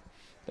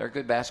they're a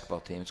good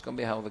basketball team. It's going to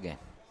be a hell of a game.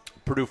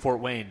 Purdue-Fort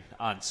Wayne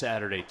on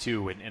Saturday,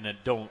 too, and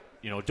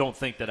don't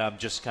think that I'm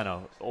just kind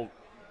of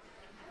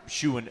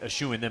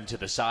shooing them to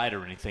the side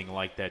or anything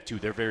like that, too.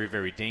 They're very,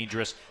 very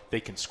dangerous. They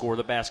can score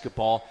the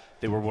basketball.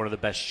 They were one of the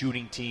best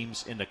shooting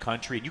teams in the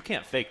country, and you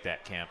can't fake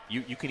that, Camp.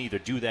 You can either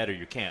do that or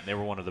you can't. They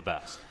were one of the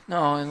best.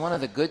 No, and one of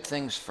the good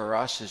things for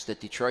us is that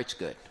Detroit's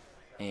good.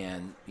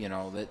 And, you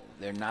know, that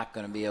they're not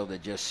going to be able to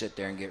just sit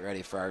there and get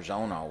ready for our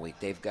zone all week.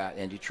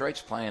 And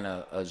Detroit's playing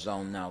a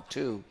zone now,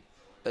 too.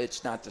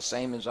 It's not the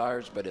same as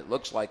ours, but it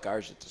looks like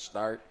ours at the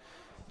start.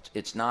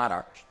 It's not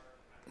ours.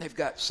 They've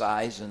got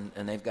size, and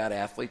they've got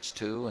athletes,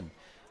 too.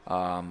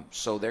 And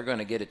so they're going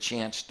to get a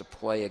chance to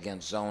play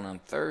against zone on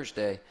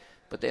Thursday,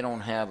 but they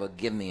don't have a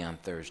give-me on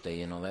Thursday.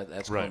 You know,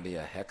 that's right. going to be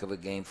a heck of a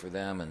game for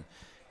them.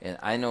 And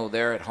I know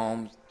they're at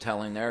home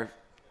telling their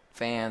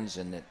fans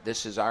and that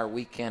this is our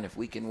weekend. If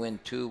we can win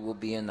 2, we'll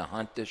be in the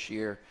hunt this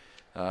year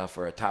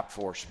for a top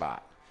 4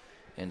 spot.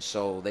 And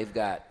so they've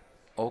got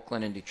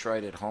Oakland and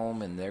Detroit at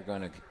home, and they're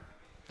going to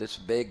this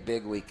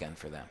big weekend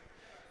for them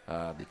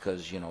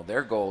because, you know,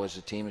 their goal as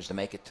a team is to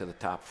make it to the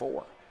top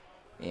 4.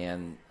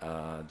 And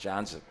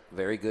John's a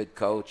very good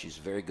coach. He's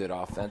a very good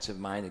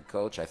offensive-minded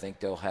coach. I think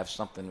they'll have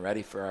something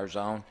ready for our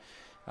zone.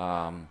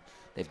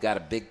 They've got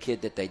a big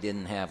kid that they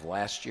didn't have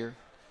last year.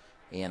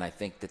 And I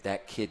think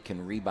that kid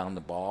can rebound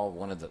the ball.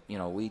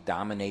 We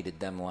dominated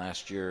them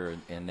last year,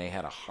 and they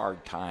had a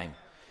hard time.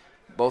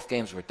 Both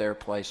games were at their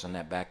place on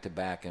that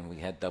back-to-back, and we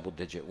had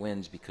double-digit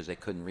wins because they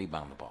couldn't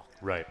rebound the ball.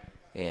 Right.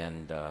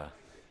 And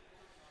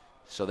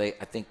so I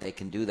think they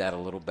can do that a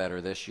little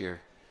better this year.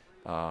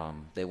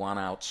 They want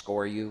to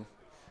outscore you,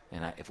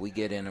 and if we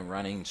get in a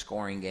running,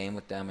 scoring game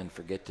with them and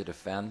forget to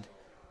defend,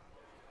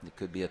 it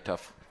could be a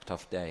tough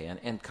day.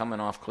 And coming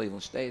off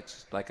Cleveland State,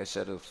 like I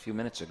said a few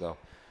minutes ago,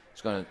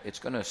 it's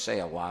going to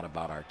say a lot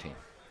about our team.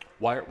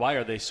 Why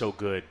are they so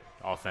good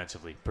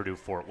offensively,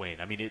 Purdue-Fort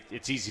Wayne? I mean,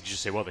 it's easy to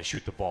just say, well, they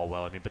shoot the ball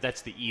well. I mean, but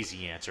that's the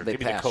easy answer.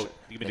 Give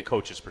me the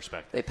coach's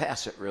perspective. They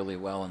pass it really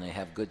well, and they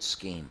have good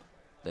scheme.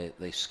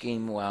 They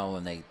scheme well,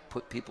 and they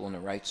put people in the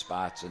right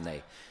spots,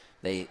 and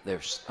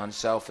they're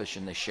unselfish,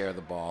 and they share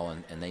the ball,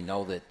 and they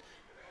know that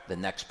the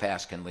next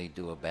pass can lead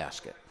to a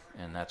basket,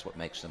 and that's what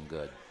makes them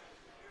good.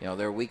 You know,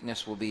 their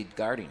weakness will be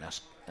guarding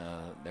us.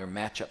 Their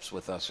matchups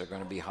with us are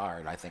going to be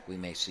hard. I think we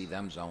may see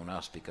them zone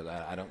us because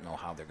I don't know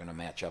how they're going to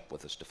match up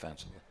with us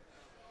defensively.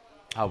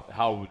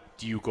 How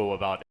do you go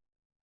about it?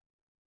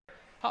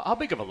 How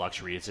big of a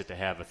luxury is it to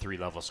have a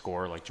 3-level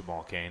scorer like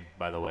Jamal Cain,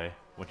 by the way,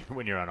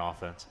 when you're on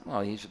offense? Well,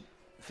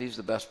 if he's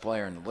the best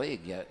player in the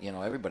league, you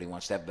know, everybody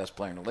wants to have the best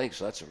player in the league,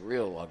 so that's a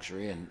real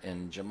luxury.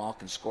 And Jamal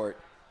can score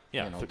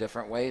it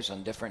different ways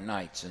on different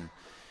nights. And,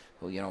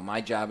 well, you know, my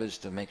job is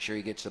to make sure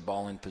he gets the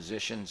ball in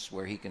positions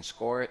where he can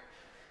score it.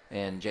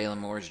 And Jalen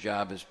Moore's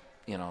job is,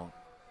 you know,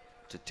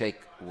 to take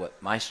what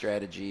my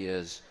strategy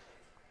is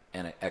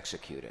and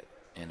execute it.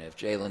 And if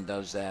Jalen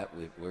does that,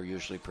 we're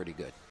usually pretty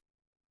good.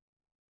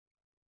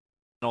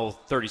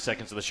 30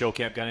 seconds of the show,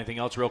 Camp. Got anything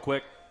else real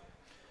quick?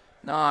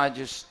 No, I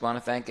just want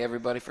to thank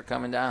everybody for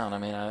coming down. I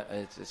mean,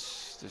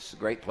 it's a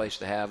great place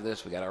to have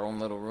this. We got our own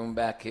little room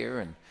back here,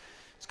 and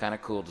it's kind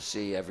of cool to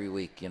see every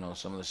week, you know,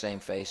 some of the same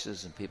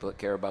faces and people that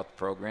care about the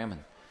program.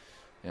 And,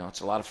 you know,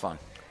 it's a lot of fun.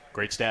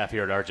 Great staff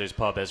here at RJ's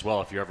Pub as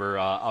well. If you're ever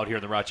out here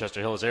in the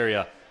Rochester Hills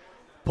area,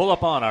 pull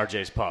up on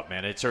RJ's Pub,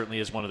 man. It certainly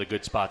is one of the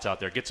good spots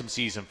out there. Get some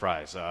seasoned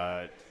fries.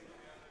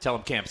 Tell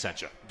them Camp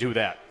sent you. Do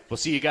that. We'll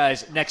see you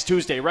guys next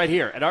Tuesday right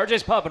here at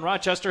RJ's Pub in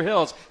Rochester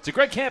Hills. It's a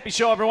Greg Campy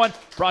Show, everyone.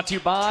 Brought to you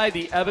by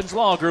the Evans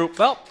Law Group.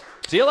 Well,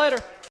 see you later.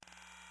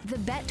 The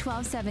Bet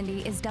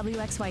 1270 is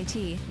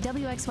WXYT,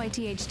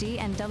 WXYT HD,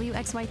 and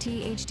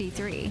WXYT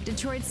HD3,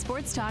 Detroit's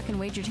sports talk and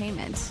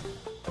wagertainment.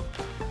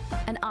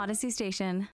 an Odyssey station.